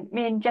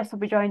me and Jess will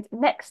be joined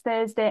next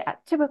Thursday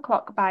at 2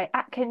 o'clock by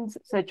Atkins.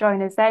 So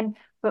join us then.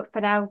 But for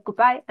now,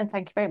 goodbye and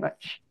thank you very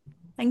much.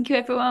 Thank you,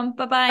 everyone.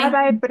 Bye-bye.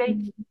 Bye-bye,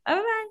 everybody.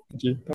 Bye-bye. Thank you.